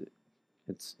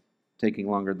it's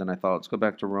taking longer than I thought. Let's go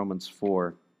back to Romans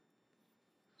 4.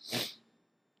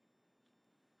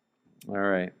 All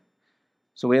right.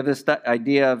 So we have this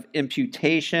idea of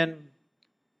imputation.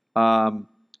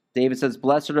 David says,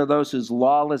 blessed are those whose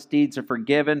lawless deeds are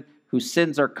forgiven, whose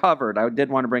sins are covered. I did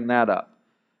want to bring that up.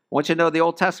 I want you to know the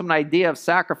Old Testament idea of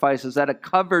sacrifice is that it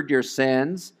covered your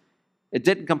sins. It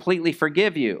didn't completely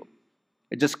forgive you.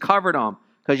 It just covered them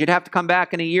because you'd have to come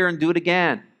back in a year and do it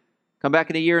again. Come back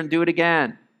in a year and do it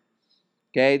again.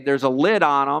 Okay, there's a lid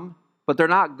on them, but they're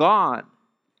not gone.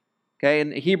 Okay,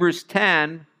 in Hebrews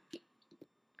 10,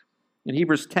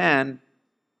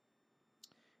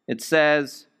 it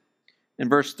says in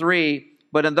verse 3,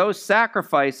 but in those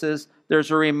sacrifices,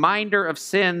 there's a reminder of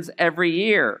sins every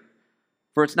year.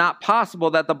 For it's not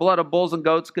possible that the blood of bulls and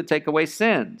goats could take away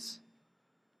sins.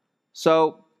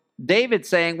 So David's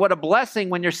saying, what a blessing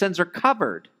when your sins are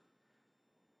covered.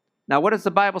 Now, what does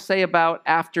the Bible say about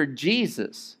after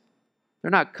Jesus?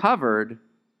 They're not covered. It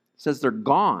says they're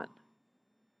gone.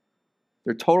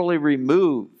 They're totally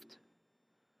removed.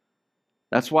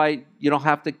 That's why you don't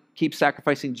have to keep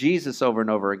sacrificing Jesus over and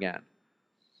over again.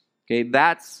 Okay,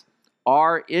 that's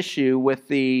our issue with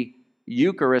the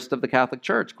Eucharist of the Catholic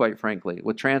Church, quite frankly,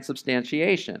 with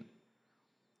transubstantiation.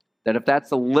 That if that's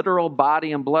the literal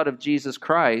body and blood of Jesus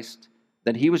Christ,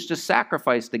 then he was just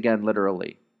sacrificed again,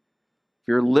 literally. If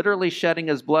you're literally shedding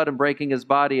his blood and breaking his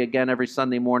body again every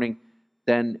Sunday morning,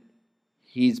 then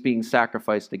he's being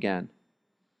sacrificed again.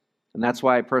 And that's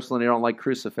why I personally don't like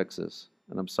crucifixes.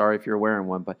 And I'm sorry if you're wearing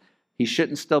one, but he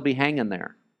shouldn't still be hanging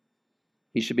there.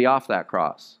 He should be off that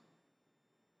cross.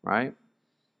 Right?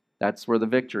 That's where the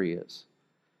victory is.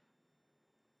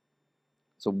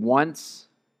 So once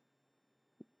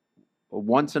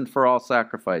and for all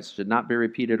sacrifice should not be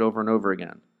repeated over and over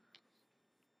again.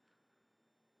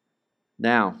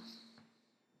 Now,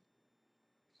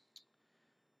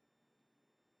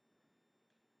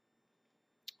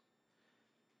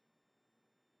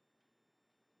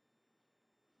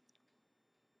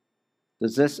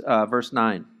 does this, verse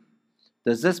 9,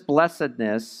 does this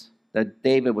blessedness that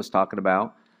David was talking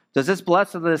about Does this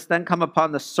blessedness then come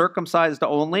upon the circumcised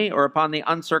only or upon the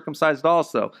uncircumcised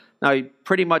also? Now, he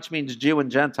pretty much means Jew and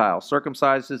Gentile.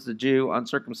 Circumcised is the Jew,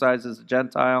 uncircumcised is the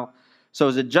Gentile. So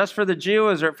is it just for the Jew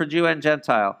or is it for Jew and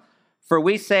Gentile? For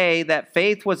we say that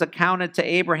faith was accounted to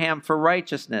Abraham for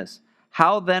righteousness.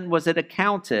 How then was it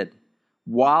accounted?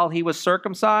 While he was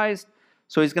circumcised?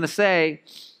 So he's going to say,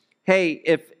 hey,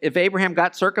 if Abraham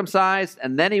got circumcised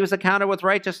and then he was accounted with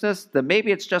righteousness, then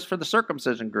maybe it's just for the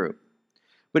circumcision group.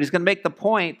 But he's going to make the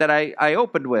point that I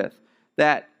opened with,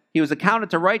 that he was accounted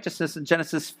to righteousness in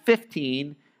Genesis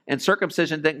 15, and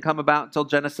circumcision didn't come about until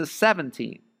Genesis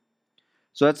 17.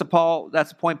 So that's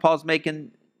the point Paul's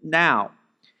making now.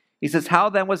 He says, how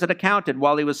then was it accounted?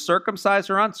 While he was circumcised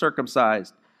or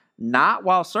uncircumcised? Not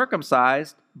while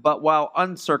circumcised, but while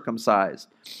uncircumcised.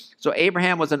 So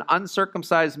Abraham was an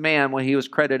uncircumcised man when he was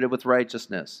credited with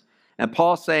righteousness. And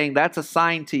Paul's saying that's a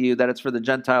sign to you that it's for the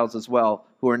Gentiles as well,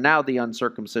 who are now the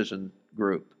uncircumcision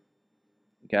group.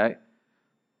 Okay?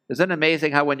 Isn't it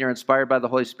amazing how when you're inspired by the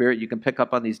Holy Spirit, you can pick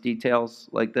up on these details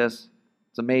like this?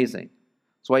 It's amazing.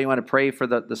 That's why you want to pray for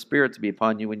the Spirit to be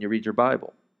upon you when you read your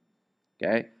Bible.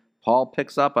 Okay? Paul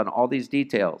picks up on all these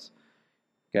details.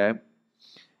 Okay?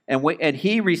 And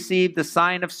he received the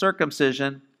sign of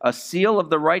circumcision, a seal of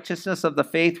the righteousness of the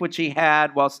faith which he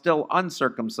had while still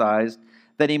uncircumcised,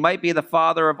 that he might be the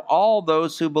father of all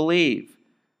those who believe,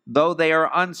 though they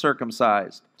are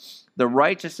uncircumcised. That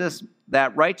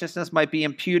righteousness might be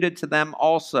imputed to them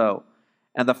also,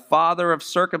 and the father of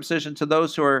circumcision to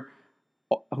those who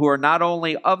are not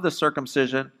only of the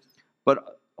circumcision,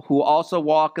 but who also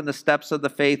walk in the steps of the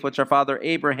faith which our father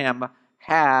Abraham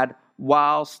had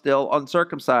while still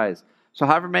uncircumcised. So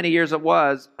however many years it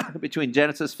was between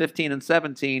Genesis 15 and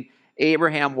 17,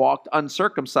 Abraham walked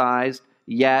uncircumcised,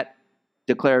 yet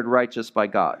declared righteous by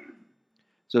God.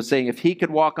 So it's saying if he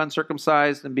could walk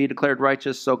uncircumcised and be declared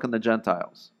righteous, so can the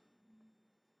Gentiles.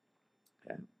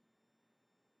 Okay.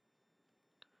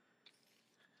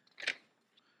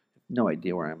 No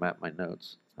idea where I'm at in my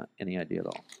notes. Not any idea at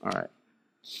all.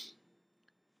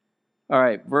 All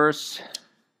right, verse.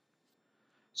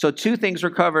 So two things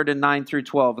were covered in 9 through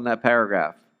 12 in that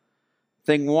paragraph.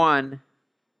 Thing one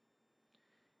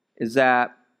is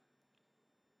that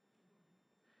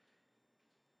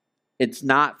it's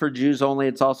not for Jews only,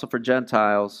 it's also for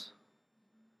Gentiles.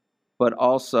 But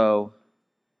also,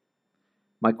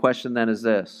 my question then is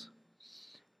this.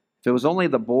 If it was only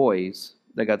the boys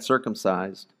that got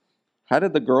circumcised, how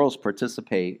did the girls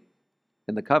participate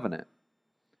in the covenant?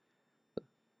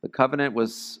 The covenant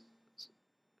was,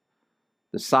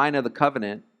 the sign of the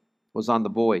covenant was on the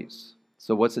boys.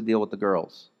 So what's the deal with the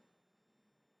girls?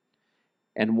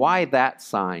 And why that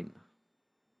sign?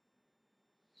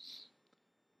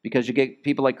 Because you get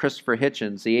people like Christopher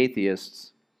Hitchens, the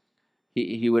atheists,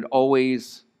 he would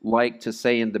always like to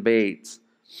say in debates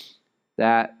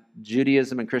that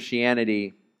Judaism and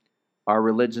Christianity are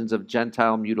religions of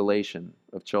Gentile mutilation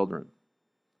of children.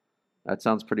 That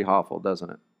sounds pretty awful, doesn't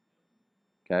it?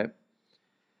 Okay?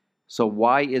 So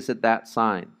why is it that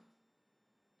sign?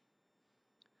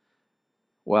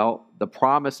 Well, the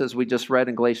promise, as we just read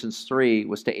in Galatians 3,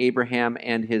 was to Abraham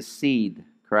and his seed,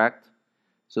 correct?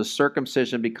 So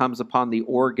circumcision becomes upon the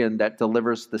organ that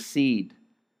delivers the seed.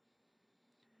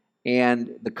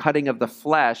 And the cutting of the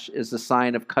flesh is the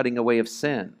sign of cutting away of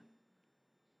sin.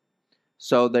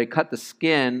 So they cut the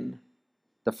skin,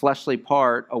 the fleshly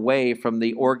part, away from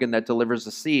the organ that delivers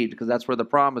the seed, because that's where the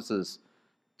promise is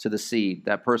to the seed,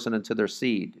 that person and to their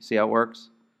seed. See how it works?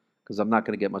 Because I'm not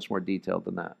going to get much more detailed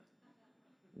than that.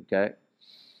 Okay?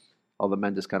 All the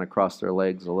men just kind of cross their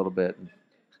legs a little bit.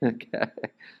 Okay.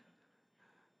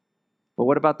 But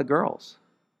what about the girls?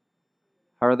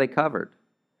 How are they covered?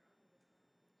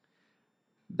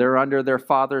 They're under their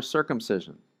father's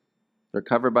circumcision. They're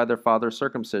covered by their father's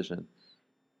circumcision.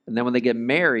 And then when they get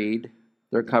married,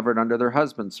 they're covered under their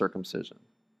husband's circumcision.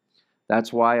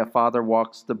 That's why a father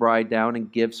walks the bride down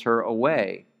and gives her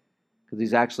away, because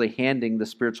he's actually handing the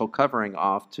spiritual covering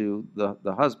off to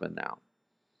the husband now.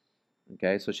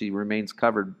 Okay, so she remains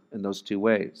covered in those two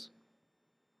ways.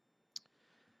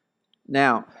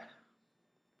 Now,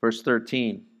 verse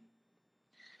 13.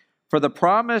 For the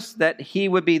promise that he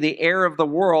would be the heir of the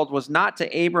world was not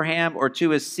to Abraham or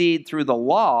to his seed through the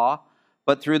law,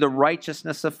 but through the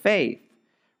righteousness of faith.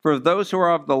 For if those who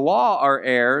are of the law are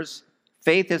heirs,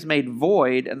 faith is made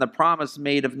void and the promise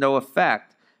made of no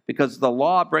effect, because the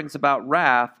law brings about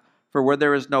wrath, for where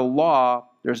there is no law,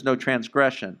 there is no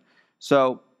transgression.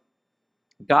 So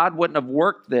God wouldn't have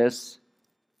worked this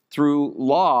through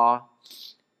law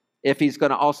if he's going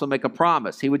to also make a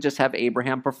promise. He would just have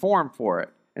Abraham perform for it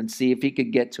and see if he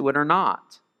could get to it or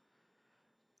not.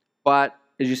 But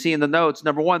as you see in the notes,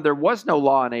 number one, there was no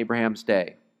law in Abraham's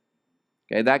day.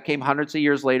 Okay, that came hundreds of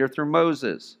years later through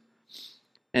Moses.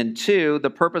 And two, the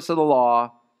purpose of the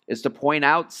law is to point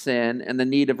out sin and the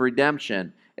need of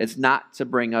redemption. It's not to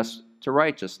bring us to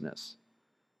righteousness.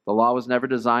 The law was never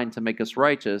designed to make us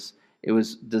righteous. It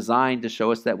was designed to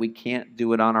show us that we can't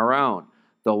do it on our own.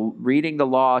 Reading the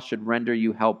law should render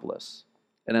you helpless.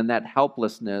 And in that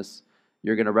helplessness,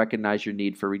 you're going to recognize your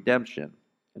need for redemption.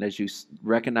 And as you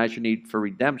recognize your need for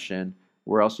redemption,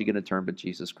 where else are you going to turn but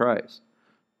Jesus Christ?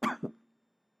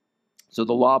 So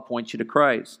the law points you to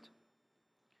Christ.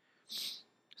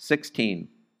 16.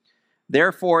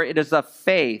 Therefore, it is of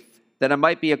faith that it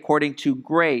might be according to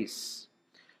grace,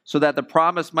 so that the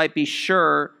promise might be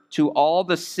sure to all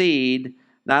the seed,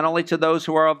 not only to those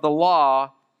who are of the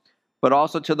law, but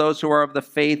also to those who are of the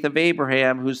faith of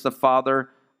Abraham, who's the father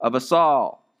of us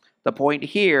all. The point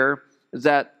here is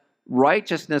that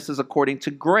righteousness is according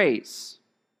to grace.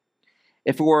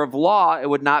 If it were of law, it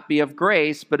would not be of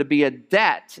grace, but it'd be a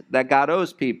debt that God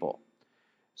owes people.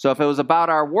 So if it was about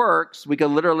our works, we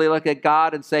could literally look at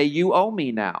God and say, you owe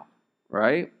me now,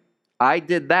 right? I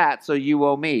did that, so you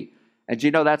owe me. And do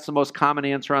you know that's the most common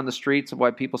answer on the streets of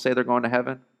why people say they're going to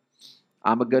heaven?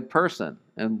 I'm a good person.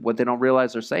 And what they don't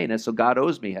realize they're saying is, so God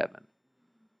owes me heaven.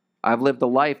 I've lived a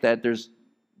life that there's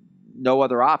no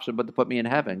other option but to put me in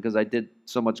heaven because I did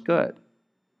so much good.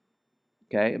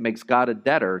 Okay? It makes God a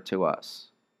debtor to us.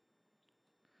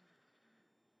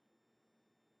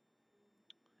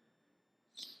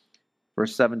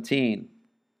 Verse 17.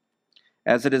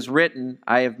 As it is written,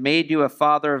 I have made you a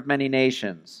father of many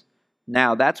nations.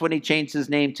 Now, that's when he changed his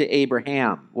name to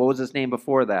Abraham. What was his name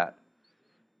before that?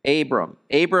 Abram.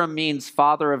 Abram means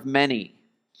father of many.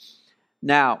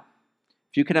 Now,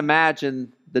 if you can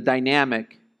imagine the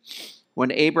dynamic,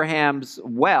 when Abraham's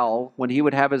well, when he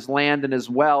would have his land and his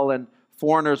well, and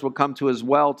foreigners would come to his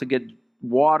well to get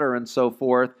water and so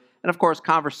forth, and of course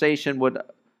conversation would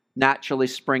naturally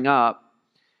spring up.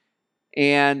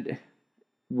 And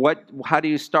how do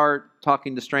you start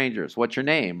talking to strangers? What's your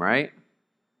name, right?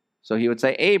 So he would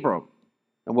say Abram.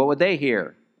 And what would they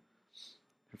hear?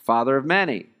 Father of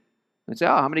many. They'd say,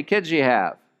 oh, how many kids do you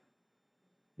have?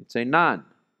 He'd say, none.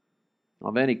 I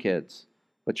don't have any kids.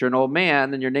 But you're an old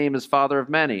man and your name is father of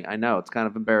many. I know, it's kind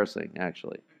of embarrassing,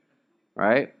 actually.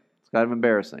 Right? It's kind of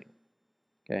embarrassing.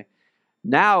 Okay.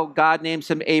 Now God names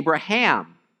him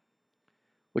Abraham,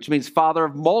 which means father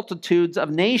of multitudes of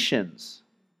nations.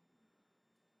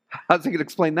 How's he going to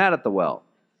explain that at the well?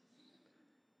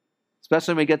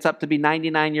 Especially when he gets up to be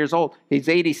 99 years old. He's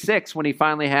 86 when he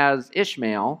finally has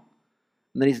Ishmael.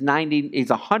 And then he's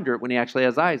 100 when he actually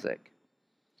has Isaac.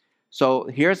 So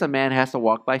here's a man who has to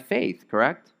walk by faith,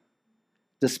 correct?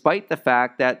 Despite the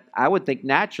fact that I would think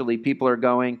naturally people are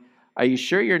going, are you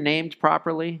sure you're named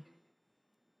properly?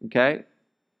 Okay.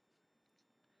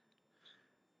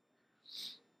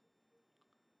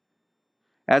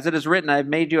 As it is written, I have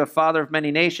made you a father of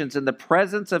many nations in the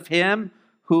presence of him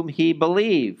whom he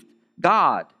believed,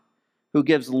 God, who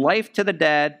gives life to the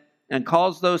dead and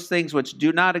calls those things which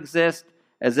do not exist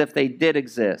as if they did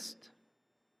exist.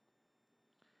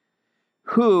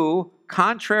 Who,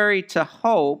 contrary to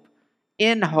hope,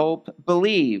 in hope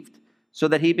believed, so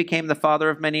that he became the father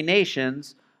of many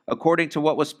nations, according to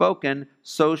what was spoken,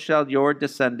 so shall your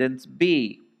descendants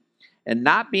be. And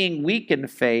not being weak in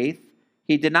faith,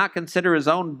 he did not consider his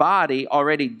own body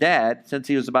already dead, since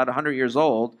he was about 100 years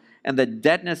old, and the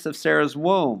deadness of Sarah's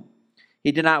womb.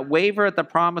 He did not waver at the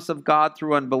promise of God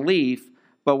through unbelief,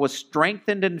 but was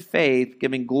strengthened in faith,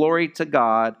 giving glory to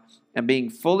God, and being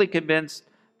fully convinced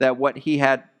that what he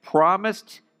had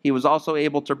promised, he was also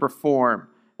able to perform,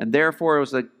 and therefore it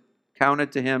was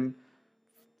accounted to him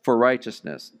for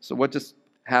righteousness. So what just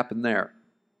happened there?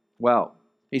 Well,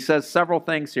 he says several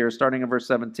things here, starting in verse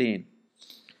 17.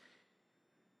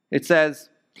 It says,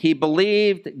 he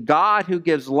believed God who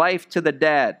gives life to the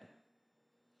dead.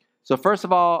 So first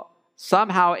of all,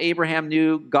 somehow Abraham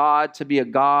knew God to be a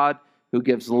God who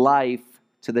gives life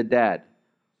to the dead.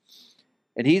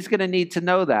 And he's going to need to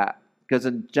know that, because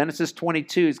in Genesis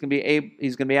 22, he's going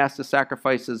to be asked to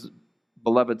sacrifice his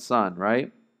beloved son,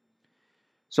 right?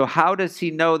 So how does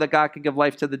he know that God can give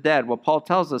life to the dead? Well, Paul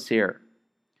tells us here.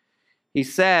 He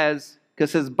says,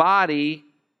 because his body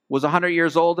was 100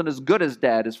 years old and as good as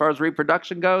dead. As far as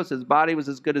reproduction goes, his body was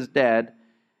as good as dead.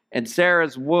 And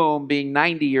Sarah's womb, being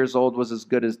 90 years old, was as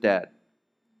good as dead.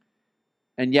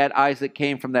 And yet Isaac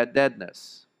came from that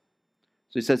deadness.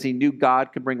 So he says he knew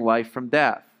God could bring life from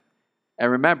death.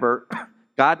 And remember,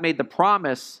 God made the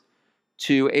promise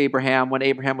to Abraham when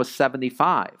Abraham was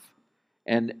 75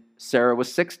 and Sarah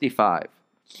was 65.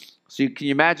 So can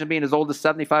you imagine being as old as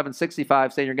 75 and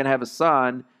 65, saying you're going to have a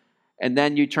son, and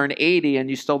then you turn 80 and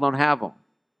you still don't have him?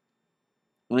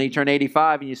 And then you turn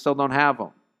 85 and you still don't have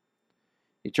him.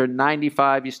 You turn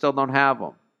 95, you still don't have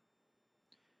him.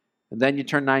 And then you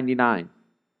turn 99.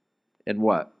 And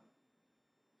what?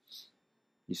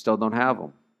 You still don't have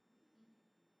him.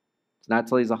 It's not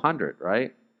till he's 100,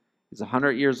 right? He's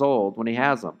 100 years old when he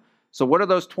has them. So what are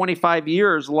those 25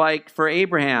 years like for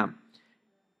Abraham?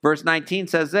 Verse 19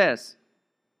 says this,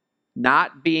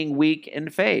 not being weak in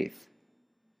faith.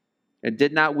 It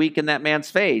did not weaken that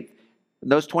man's faith. In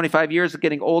those 25 years of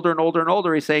getting older and older and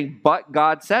older, he's saying, but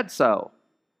God said so.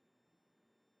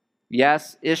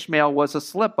 Yes, Ishmael was a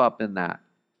slip up in that.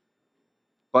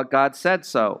 But God said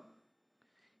so.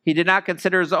 He did not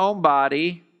consider his own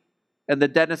body and the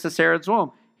deadness of Sarah's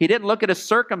womb. He didn't look at his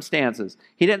circumstances.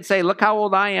 He didn't say, look how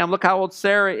old I am, look how old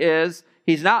Sarah is.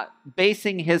 He's not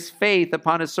basing his faith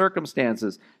upon his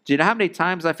circumstances. Do you know how many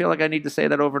times I feel like I need to say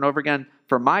that over and over again?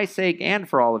 For my sake and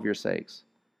for all of your sakes.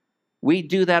 We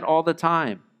do that all the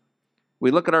time.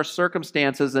 We look at our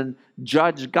circumstances and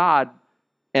judge God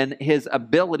and his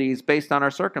abilities based on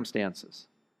our circumstances.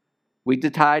 We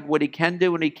decide what he can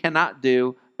do and he cannot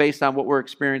do based on what we're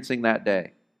experiencing that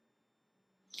day.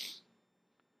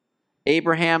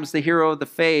 Abraham's the hero of the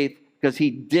faith because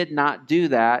he did not do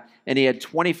that, and he had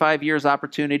 25 years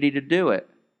opportunity to do it.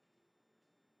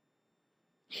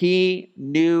 He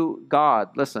knew God.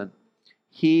 Listen,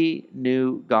 he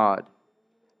knew God.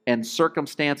 And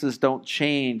circumstances don't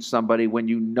change somebody when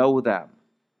you know them.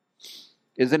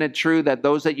 Isn't it true that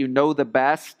those that you know the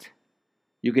best,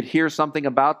 you could hear something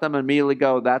about them and immediately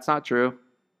go, that's not true.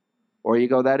 Or you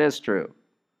go, that is true.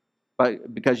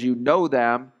 But because you know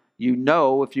them, you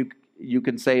know if you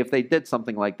can say if they did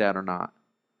something like that or not.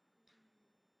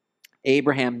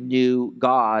 Abraham knew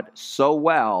God so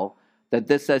well that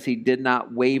this says he did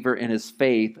not waver in his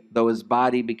faith, though his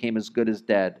body became as good as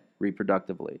dead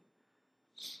reproductively.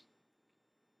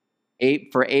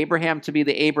 For Abraham to be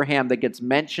the Abraham that gets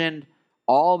mentioned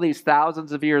all these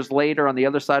thousands of years later on the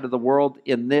other side of the world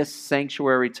in this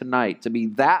sanctuary tonight, to be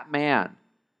that man,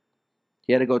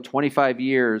 he had to go 25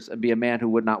 years and be a man who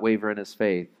would not waver in his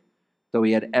faith, though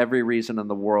he had every reason in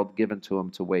the world given to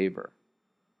him to waver.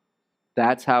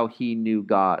 That's how he knew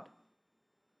God.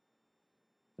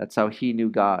 That's how he knew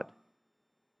God.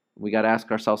 We got to ask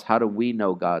ourselves, how do we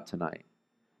know God tonight?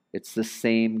 It's the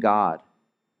same God.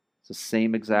 It's the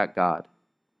same exact God.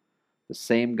 The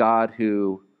same God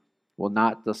who will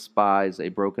not despise a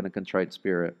broken and contrite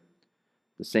spirit.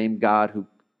 The same God who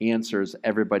answers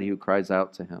everybody who cries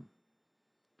out to him.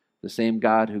 The same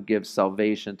God who gives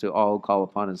salvation to all who call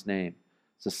upon his name.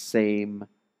 It's the same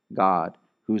God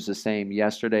who's the same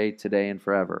yesterday, today, and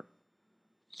forever.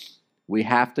 We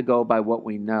have to go by what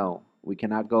we know. We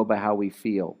cannot go by how we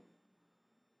feel.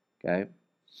 Okay?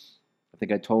 I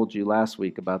think I told you last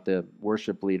week about the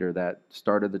worship leader that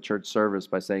started the church service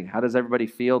by saying, how does everybody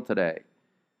feel today?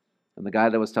 And the guy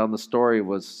that was telling the story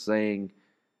was saying,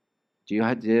 do you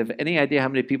have any idea how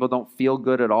many people don't feel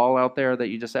good at all out there that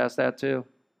you just asked that to?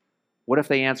 What if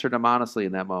they answered him honestly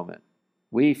in that moment?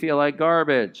 We feel like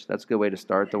garbage. That's a good way to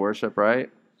start the worship, right?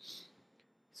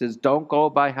 He says, don't go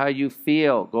by how you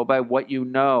feel. Go by what you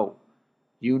know.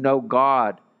 You know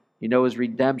God. You know his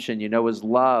redemption. You know his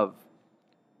love.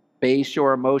 Base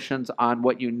your emotions on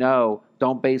what you know.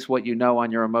 Don't base what you know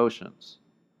on your emotions.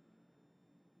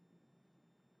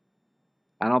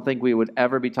 I don't think we would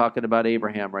ever be talking about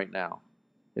Abraham right now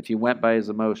if he went by his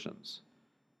emotions.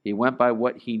 He went by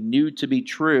what he knew to be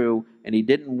true, and he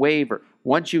didn't waver.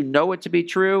 Once you know it to be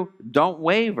true, don't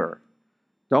waver.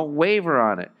 Don't waver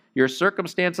on it. Your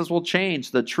circumstances will change.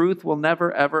 The truth will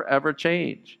never, ever, ever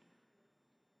change.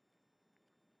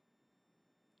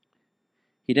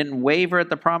 He didn't waver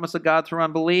at the promise of God through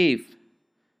unbelief.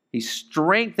 He's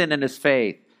strengthened in his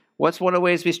faith. What's one of the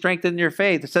ways to be strengthened in your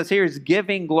faith? It says here, he's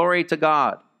giving glory to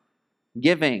God.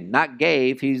 Giving, not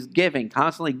gave. He's giving,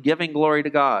 constantly giving glory to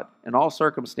God in all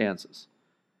circumstances.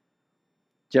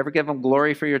 Did you ever give him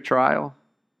glory for your trial?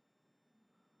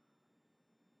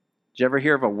 Did you ever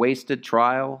hear of a wasted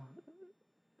trial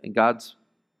in God's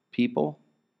people?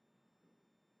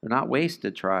 They're not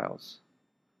wasted trials.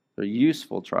 They're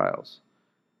useful trials.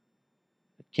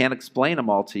 I can't explain them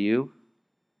all to you,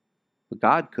 but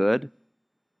God could.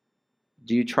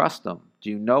 Do you trust him? Do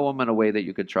you know him in a way that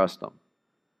you could trust him?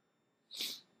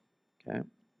 Okay.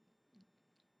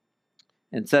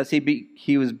 And it says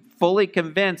he was fully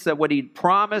convinced that what he'd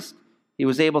promised, he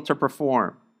was able to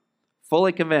perform.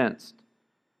 Fully convinced.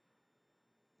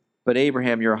 But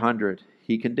Abraham, you're 100.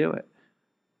 He can do it.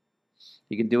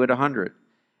 He can do it 100.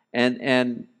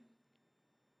 And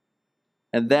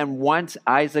And then once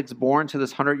Isaac's born to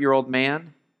this 100-year-old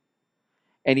man,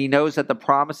 and he knows that the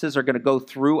promises are going to go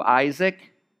through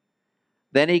Isaac,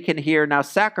 then he can hear, now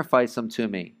sacrifice him to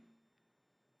me.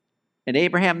 And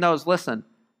Abraham knows, listen,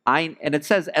 and it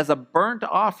says as a burnt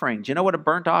offering. Do you know what a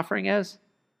burnt offering is?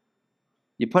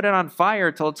 You put it on fire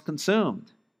until it's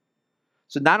consumed.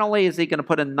 So not only is he going to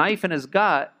put a knife in his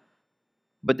gut,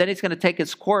 but then he's going to take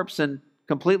his corpse and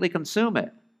completely consume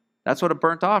it. That's what a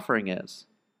burnt offering is.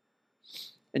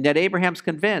 And yet Abraham's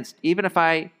convinced, even if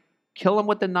I kill him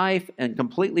with the knife and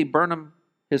completely burn him,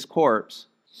 his corpse,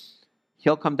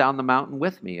 he'll come down the mountain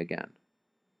with me again.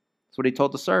 That's what he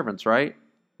told the servants, right?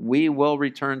 We will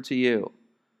return to you.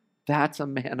 That's a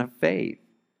man of faith.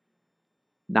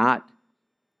 Not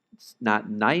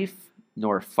knife,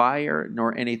 nor fire,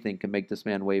 nor anything can make this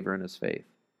man waver in his faith.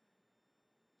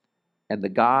 And the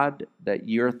God that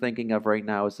you're thinking of right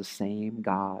now is the same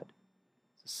God.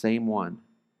 It's the same one.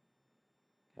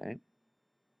 Okay?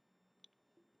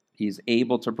 He's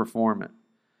able to perform it.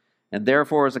 And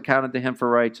therefore is accounted to him for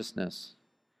righteousness.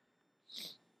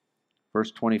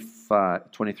 Verse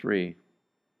 23.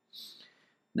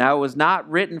 Now it was not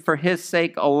written for his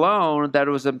sake alone that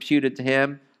it was imputed to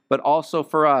him, but also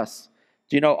for us.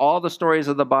 Do you know all the stories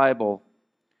of the Bible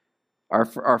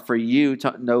are for you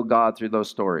to know God through those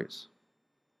stories?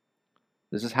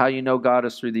 This is how you know God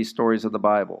is through these stories of the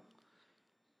Bible.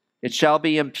 It shall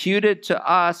be imputed to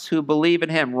us who believe in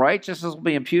him. Righteousness will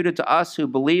be imputed to us who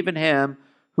believe in him,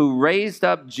 who raised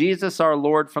up Jesus our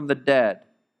Lord from the dead,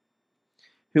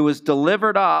 who was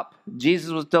delivered up.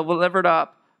 Jesus was delivered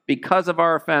up because of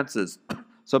our offenses.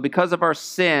 So because of our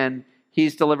sin,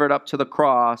 he's delivered up to the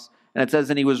cross. And it says,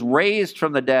 and he was raised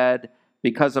from the dead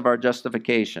because of our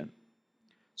justification.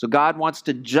 So God wants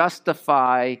to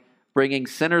justify bringing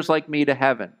sinners like me to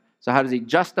heaven. So how does he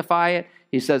justify it?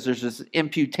 He says there's this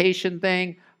imputation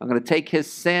thing. I'm going to take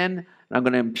his sin and I'm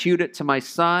going to impute it to my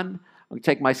son. I'm going to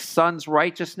take my son's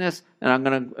righteousness and I'm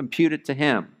going to impute it to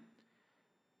him.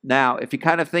 Now, if you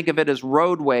kind of think of it as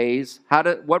roadways,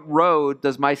 what road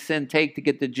does my sin take to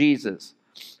get to Jesus?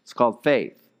 It's called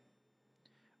faith.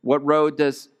 What road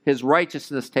does his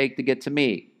righteousness take to get to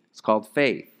me? It's called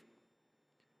faith.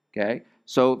 Okay?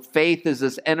 So faith is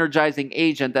this energizing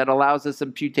agent that allows this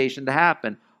imputation to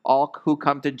happen. All who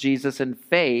come to Jesus in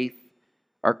faith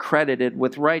are credited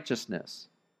with righteousness.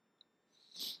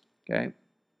 Okay?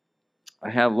 I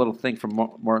have a little thing from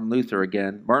Martin Luther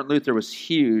again. Martin Luther was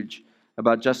huge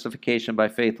about justification by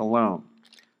faith alone.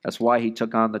 That's why he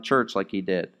took on the church like he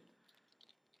did.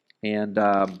 And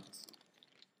I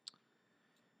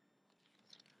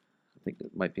think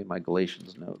it might be in my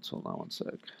Galatians notes. Hold on one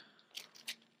sec.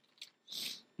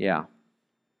 Yeah.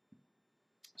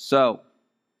 So,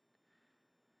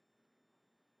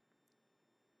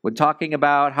 when talking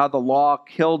about how the law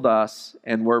killed us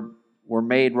and we're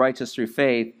made righteous through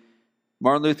faith,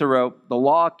 Martin Luther wrote, the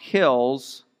law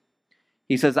kills.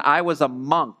 He says, I was a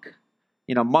monk.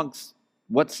 You know, monks,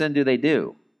 what sin do they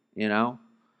do? You know?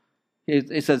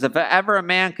 He says, if ever a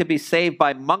man could be saved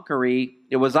by monkery,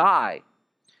 it was I.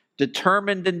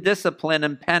 Determined in discipline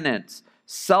and penance,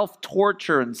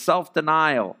 self-torture and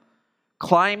self-denial,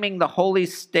 climbing the holy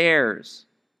stairs,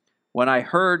 when I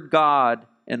heard God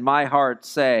in my heart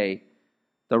say,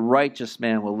 the righteous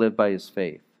man will live by his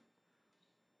faith.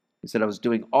 He said, I was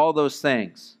doing all those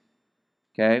things.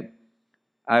 Okay?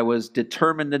 I was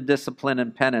determined in discipline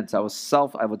and penance. I would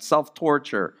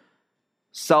self-torture,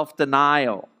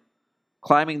 self-denial,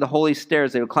 climbing the holy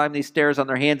stairs. They would climb these stairs on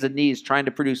their hands and knees, trying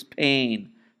to produce pain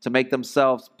to make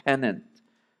themselves penitent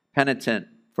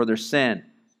for their sin.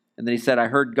 And then he said, I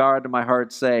heard God in my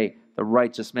heart say, the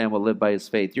righteous man will live by his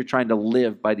faith. You're trying to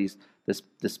live by this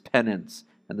penance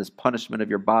and this punishment of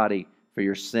your body for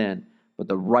your sin. But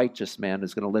the righteous man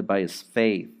is going to live by his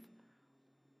faith.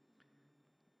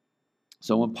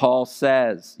 So when Paul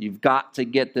says, you've got to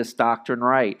get this doctrine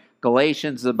right.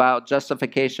 Galatians is about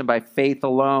justification by faith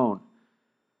alone.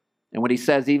 And when he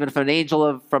says, even if an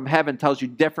angel from heaven tells you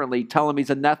differently, tell him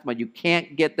he's anathema. You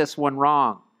can't get this one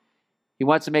wrong. He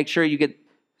wants to make sure you get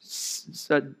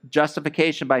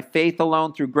justification by faith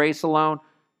alone, through grace alone,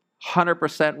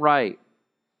 100% right.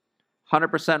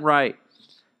 100% right.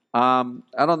 I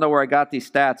don't know where I got these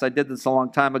stats. I did this a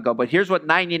long time ago. But here's what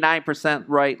 99%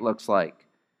 right looks like.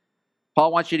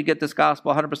 Paul wants you to get this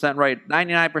gospel 100% right.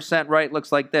 99% right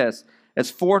looks like this. It's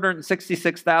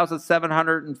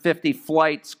 466,750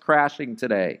 flights crashing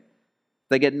today.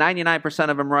 They get 99%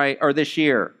 of them right, or this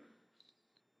year.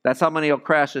 That's how many will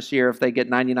crash this year if they get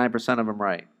 99% of them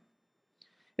right.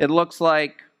 It looks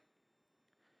like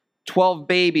 12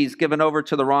 babies given over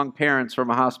to the wrong parents from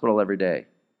a hospital every day.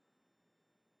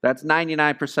 That's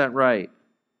 99% right.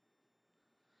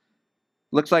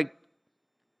 Looks like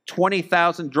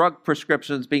 20,000 drug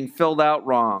prescriptions being filled out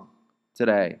wrong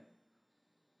today.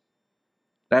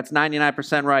 That's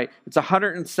 99% right. It's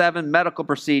 107 medical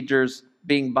procedures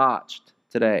being botched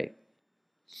today,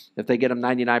 if they get them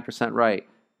 99% right.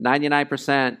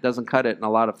 99% doesn't cut it in a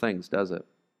lot of things, does it?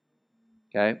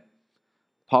 Okay?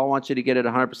 Paul wants you to get it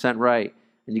 100% right.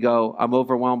 And you go, I'm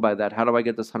overwhelmed by that. How do I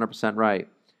get this 100% right?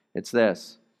 It's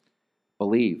this.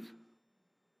 Believe.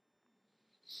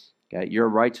 Okay? Your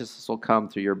righteousness will come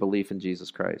through your belief in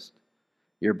Jesus Christ.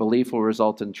 Your belief will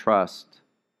result in trust.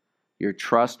 Your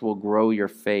trust will grow your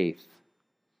faith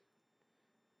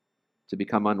to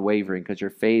become unwavering, because your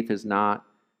faith is not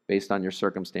based on your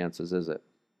circumstances, is it?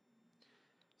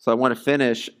 So I want to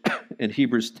finish in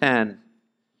Hebrews 10,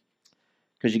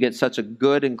 because you get such a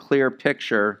good and clear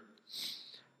picture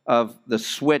of the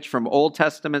switch from Old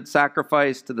Testament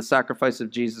sacrifice to the sacrifice of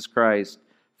Jesus Christ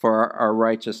for our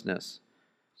righteousness.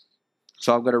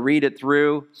 So I'm going to read it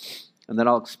through, and then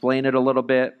I'll explain it a little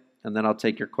bit, and then I'll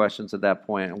take your questions at that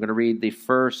point. I'm going to read the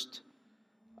first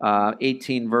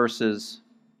 18 verses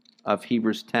of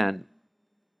Hebrews 10. It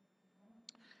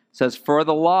says, for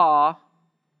the law,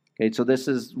 okay, so this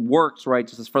is works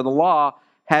righteousness, for the law,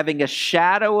 having a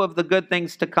shadow of the good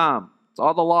things to come. So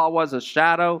all the law was, a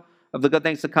shadow of the good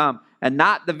things to come, and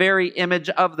not the very image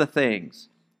of the things,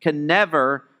 can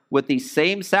never, with these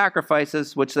same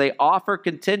sacrifices which they offer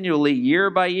continually year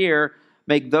by year,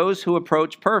 make those who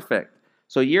approach perfect.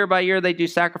 So year by year they do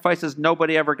sacrifices.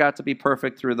 Nobody ever got to be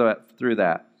perfect through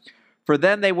that. For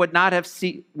then they would not have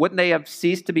wouldn't they have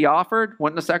ceased to be offered?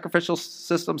 Wouldn't the sacrificial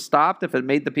system stopped if it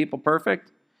made the people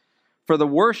perfect? For the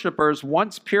worshipers,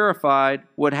 once purified,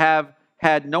 would have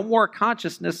had no more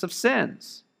consciousness of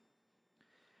sins.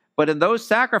 But in those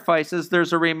sacrifices,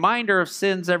 there's a reminder of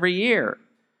sins every year.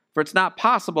 For it's not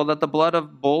possible that the blood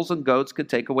of bulls and goats could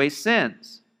take away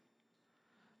sins.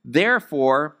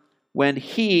 Therefore, when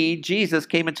he, Jesus,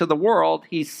 came into the world,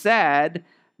 he said,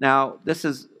 now this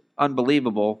is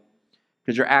unbelievable,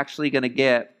 because you're actually going to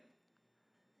get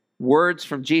words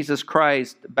from Jesus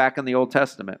Christ back in the Old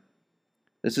Testament.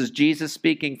 This is Jesus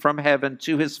speaking from heaven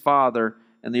to his Father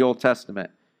in the Old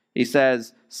Testament. He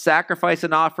says, sacrifice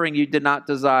and offering you did not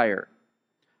desire,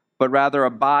 but rather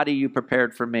a body you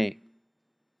prepared for me.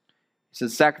 He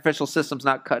says, sacrificial system's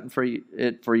not cutting for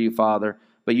you, Father,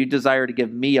 but you desire to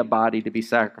give me a body to be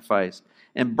sacrificed.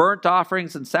 In burnt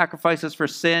offerings and sacrifices for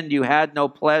sin you had no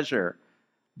pleasure.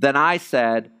 Then I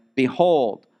said,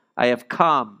 behold, I have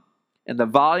come. In the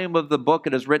volume of the book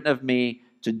it is written of me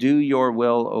to do your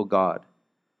will, O God.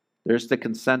 There's the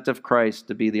consent of Christ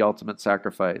to be the ultimate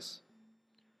sacrifice.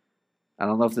 I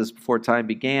don't know if this is before time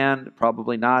began.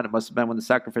 Probably not. It must have been when the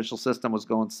sacrificial system was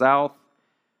going south.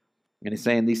 And he's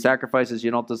saying, these sacrifices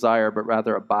you don't desire, but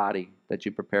rather a body that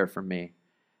you prepare for me.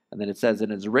 And then it says,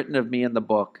 it is written of me in the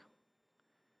book,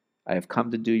 I have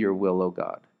come to do your will, O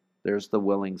God. There's the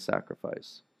willing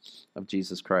sacrifice of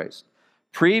Jesus Christ.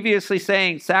 Previously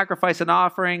saying, sacrifice and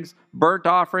offerings, burnt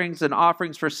offerings and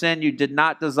offerings for sin you did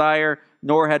not desire,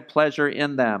 nor had pleasure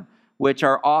in them, which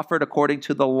are offered according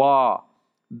to the law.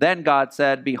 Then God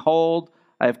said, behold,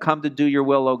 I have come to do your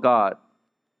will, O God.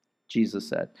 Jesus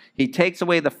said. He takes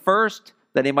away the first,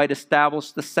 that he might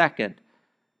establish the second.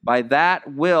 By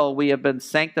that will we have been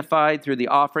sanctified through the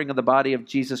offering of the body of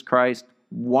Jesus Christ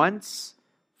once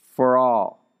for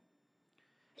all.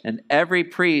 And every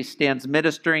priest stands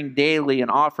ministering daily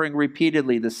and offering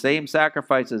repeatedly the same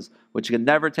sacrifices, which can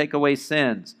never take away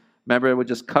sins. Remember, it would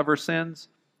just cover sins?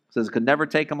 It says it could never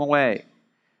take them away.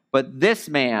 But this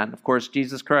man, of course,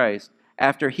 Jesus Christ,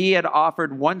 after he had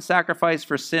offered one sacrifice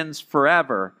for sins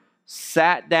forever,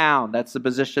 sat down. That's the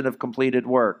position of completed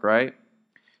work, right?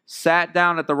 Sat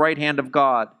down at the right hand of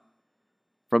God.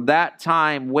 From that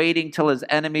time, waiting till his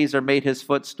enemies are made his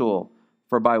footstool.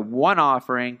 For by one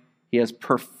offering, he has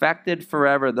perfected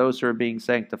forever those who are being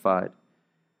sanctified.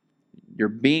 You're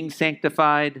being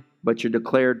sanctified, but you're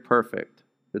declared perfect.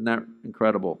 Isn't that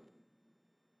incredible?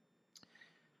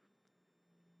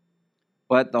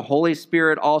 But the Holy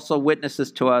Spirit also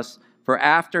witnesses to us, for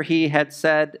after he had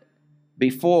said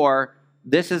before,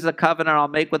 this is a covenant I'll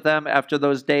make with them after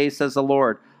those days, says the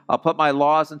Lord. I'll put my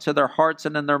laws into their hearts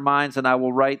and in their minds, and I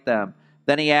will write them.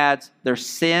 Then he adds, their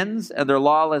sins and their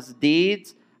lawless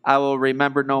deeds I will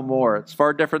remember no more. It's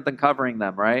far different than covering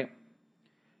them, right?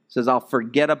 He says, I'll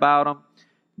forget about them.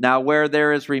 Now where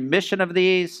there is remission of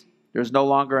these, there's no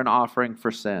longer an offering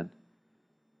for sin.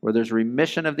 Where there's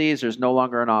remission of these, there's no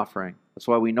longer an offering. That's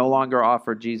why we no longer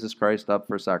offer Jesus Christ up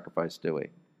for sacrifice, do we?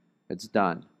 It's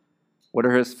done. What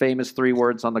are his famous 3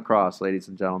 words on the cross, ladies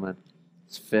and gentlemen?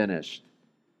 It's finished.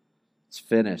 It's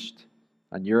finished.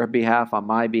 On your behalf, on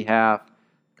my behalf,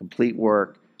 Complete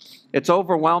work. It's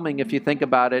overwhelming if you think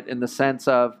about it in the sense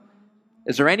of,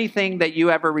 is there anything that you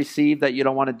ever received that you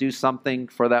don't want to do something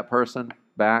for that person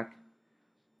back?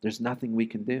 There's nothing we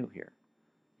can do here.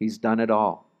 He's done it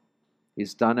all.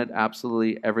 He's done it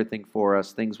absolutely everything for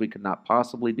us, things we could not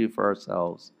possibly do for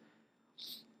ourselves.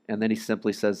 And then he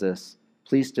simply says this,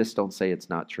 please just don't say it's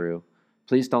not true.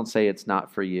 Please don't say it's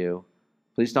not for you.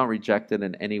 Please don't reject it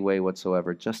in any way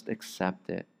whatsoever. Just accept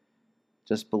it.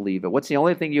 Just believe it. What's the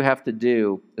only thing you have to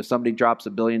do if somebody drops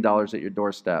 $1 billion at your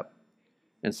doorstep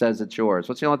and says it's yours?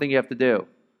 What's the only thing you have to do?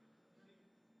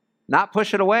 Not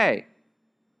push it away.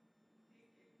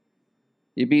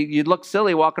 You'd look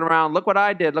silly walking around, look what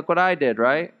I did,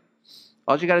 right?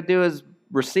 All you got to do is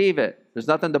receive it. There's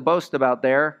nothing to boast about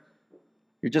there.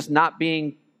 You're just not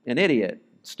being an idiot,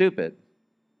 stupid.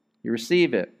 You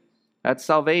receive it. That's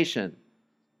salvation.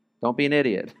 Don't be an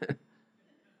idiot.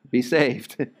 Be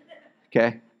saved.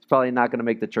 Okay? It's probably not going to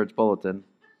make the church bulletin.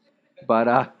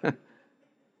 But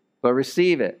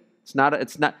receive it. It's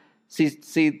not.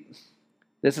 See,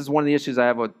 this is one of the issues I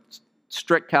have with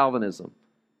strict Calvinism.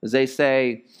 As they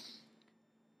say,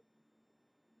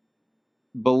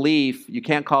 belief, you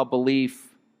can't call belief,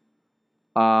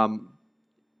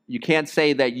 you can't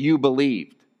say that you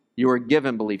believed. You were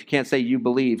given belief. You can't say you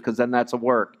believe because then that's a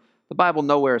work. The Bible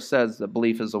nowhere says that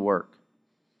belief is a work.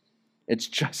 It's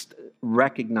just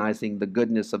recognizing the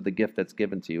goodness of the gift that's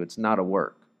given to you. It's not a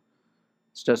work.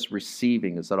 It's just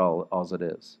receiving is all it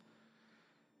is.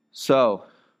 So,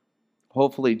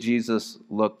 hopefully Jesus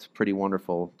looked pretty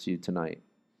wonderful to you tonight.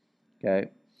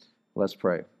 Okay, let's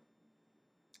pray.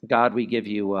 God, we give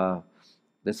you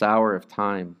this hour of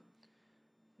time.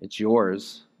 It's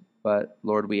yours, but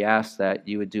Lord, we ask that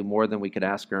you would do more than we could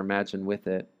ask or imagine with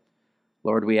it.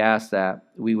 Lord, we ask that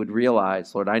we would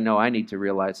realize, Lord, I know I need to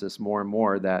realize this more and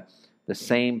more, that the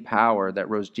same power that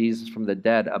rose Jesus from the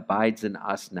dead abides in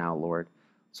us now, Lord.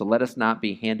 So let us not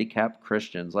be handicapped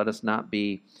Christians. Let us not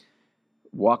be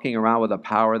walking around with a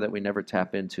power that we never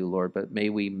tap into, Lord, but may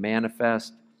we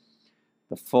manifest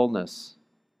the fullness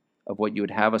of what you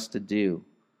would have us to do.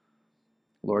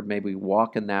 Lord, may we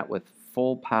walk in that with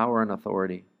full power and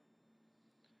authority,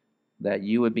 that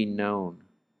you would be known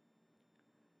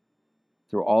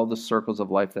through all the circles of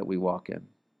life that we walk in.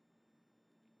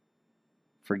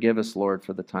 Forgive us, Lord,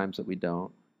 for the times that we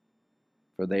don't,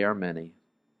 for they are many,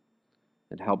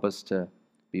 and help us to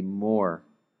be more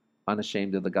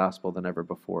unashamed of the gospel than ever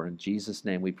before. In Jesus'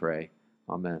 name we pray.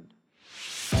 Amen.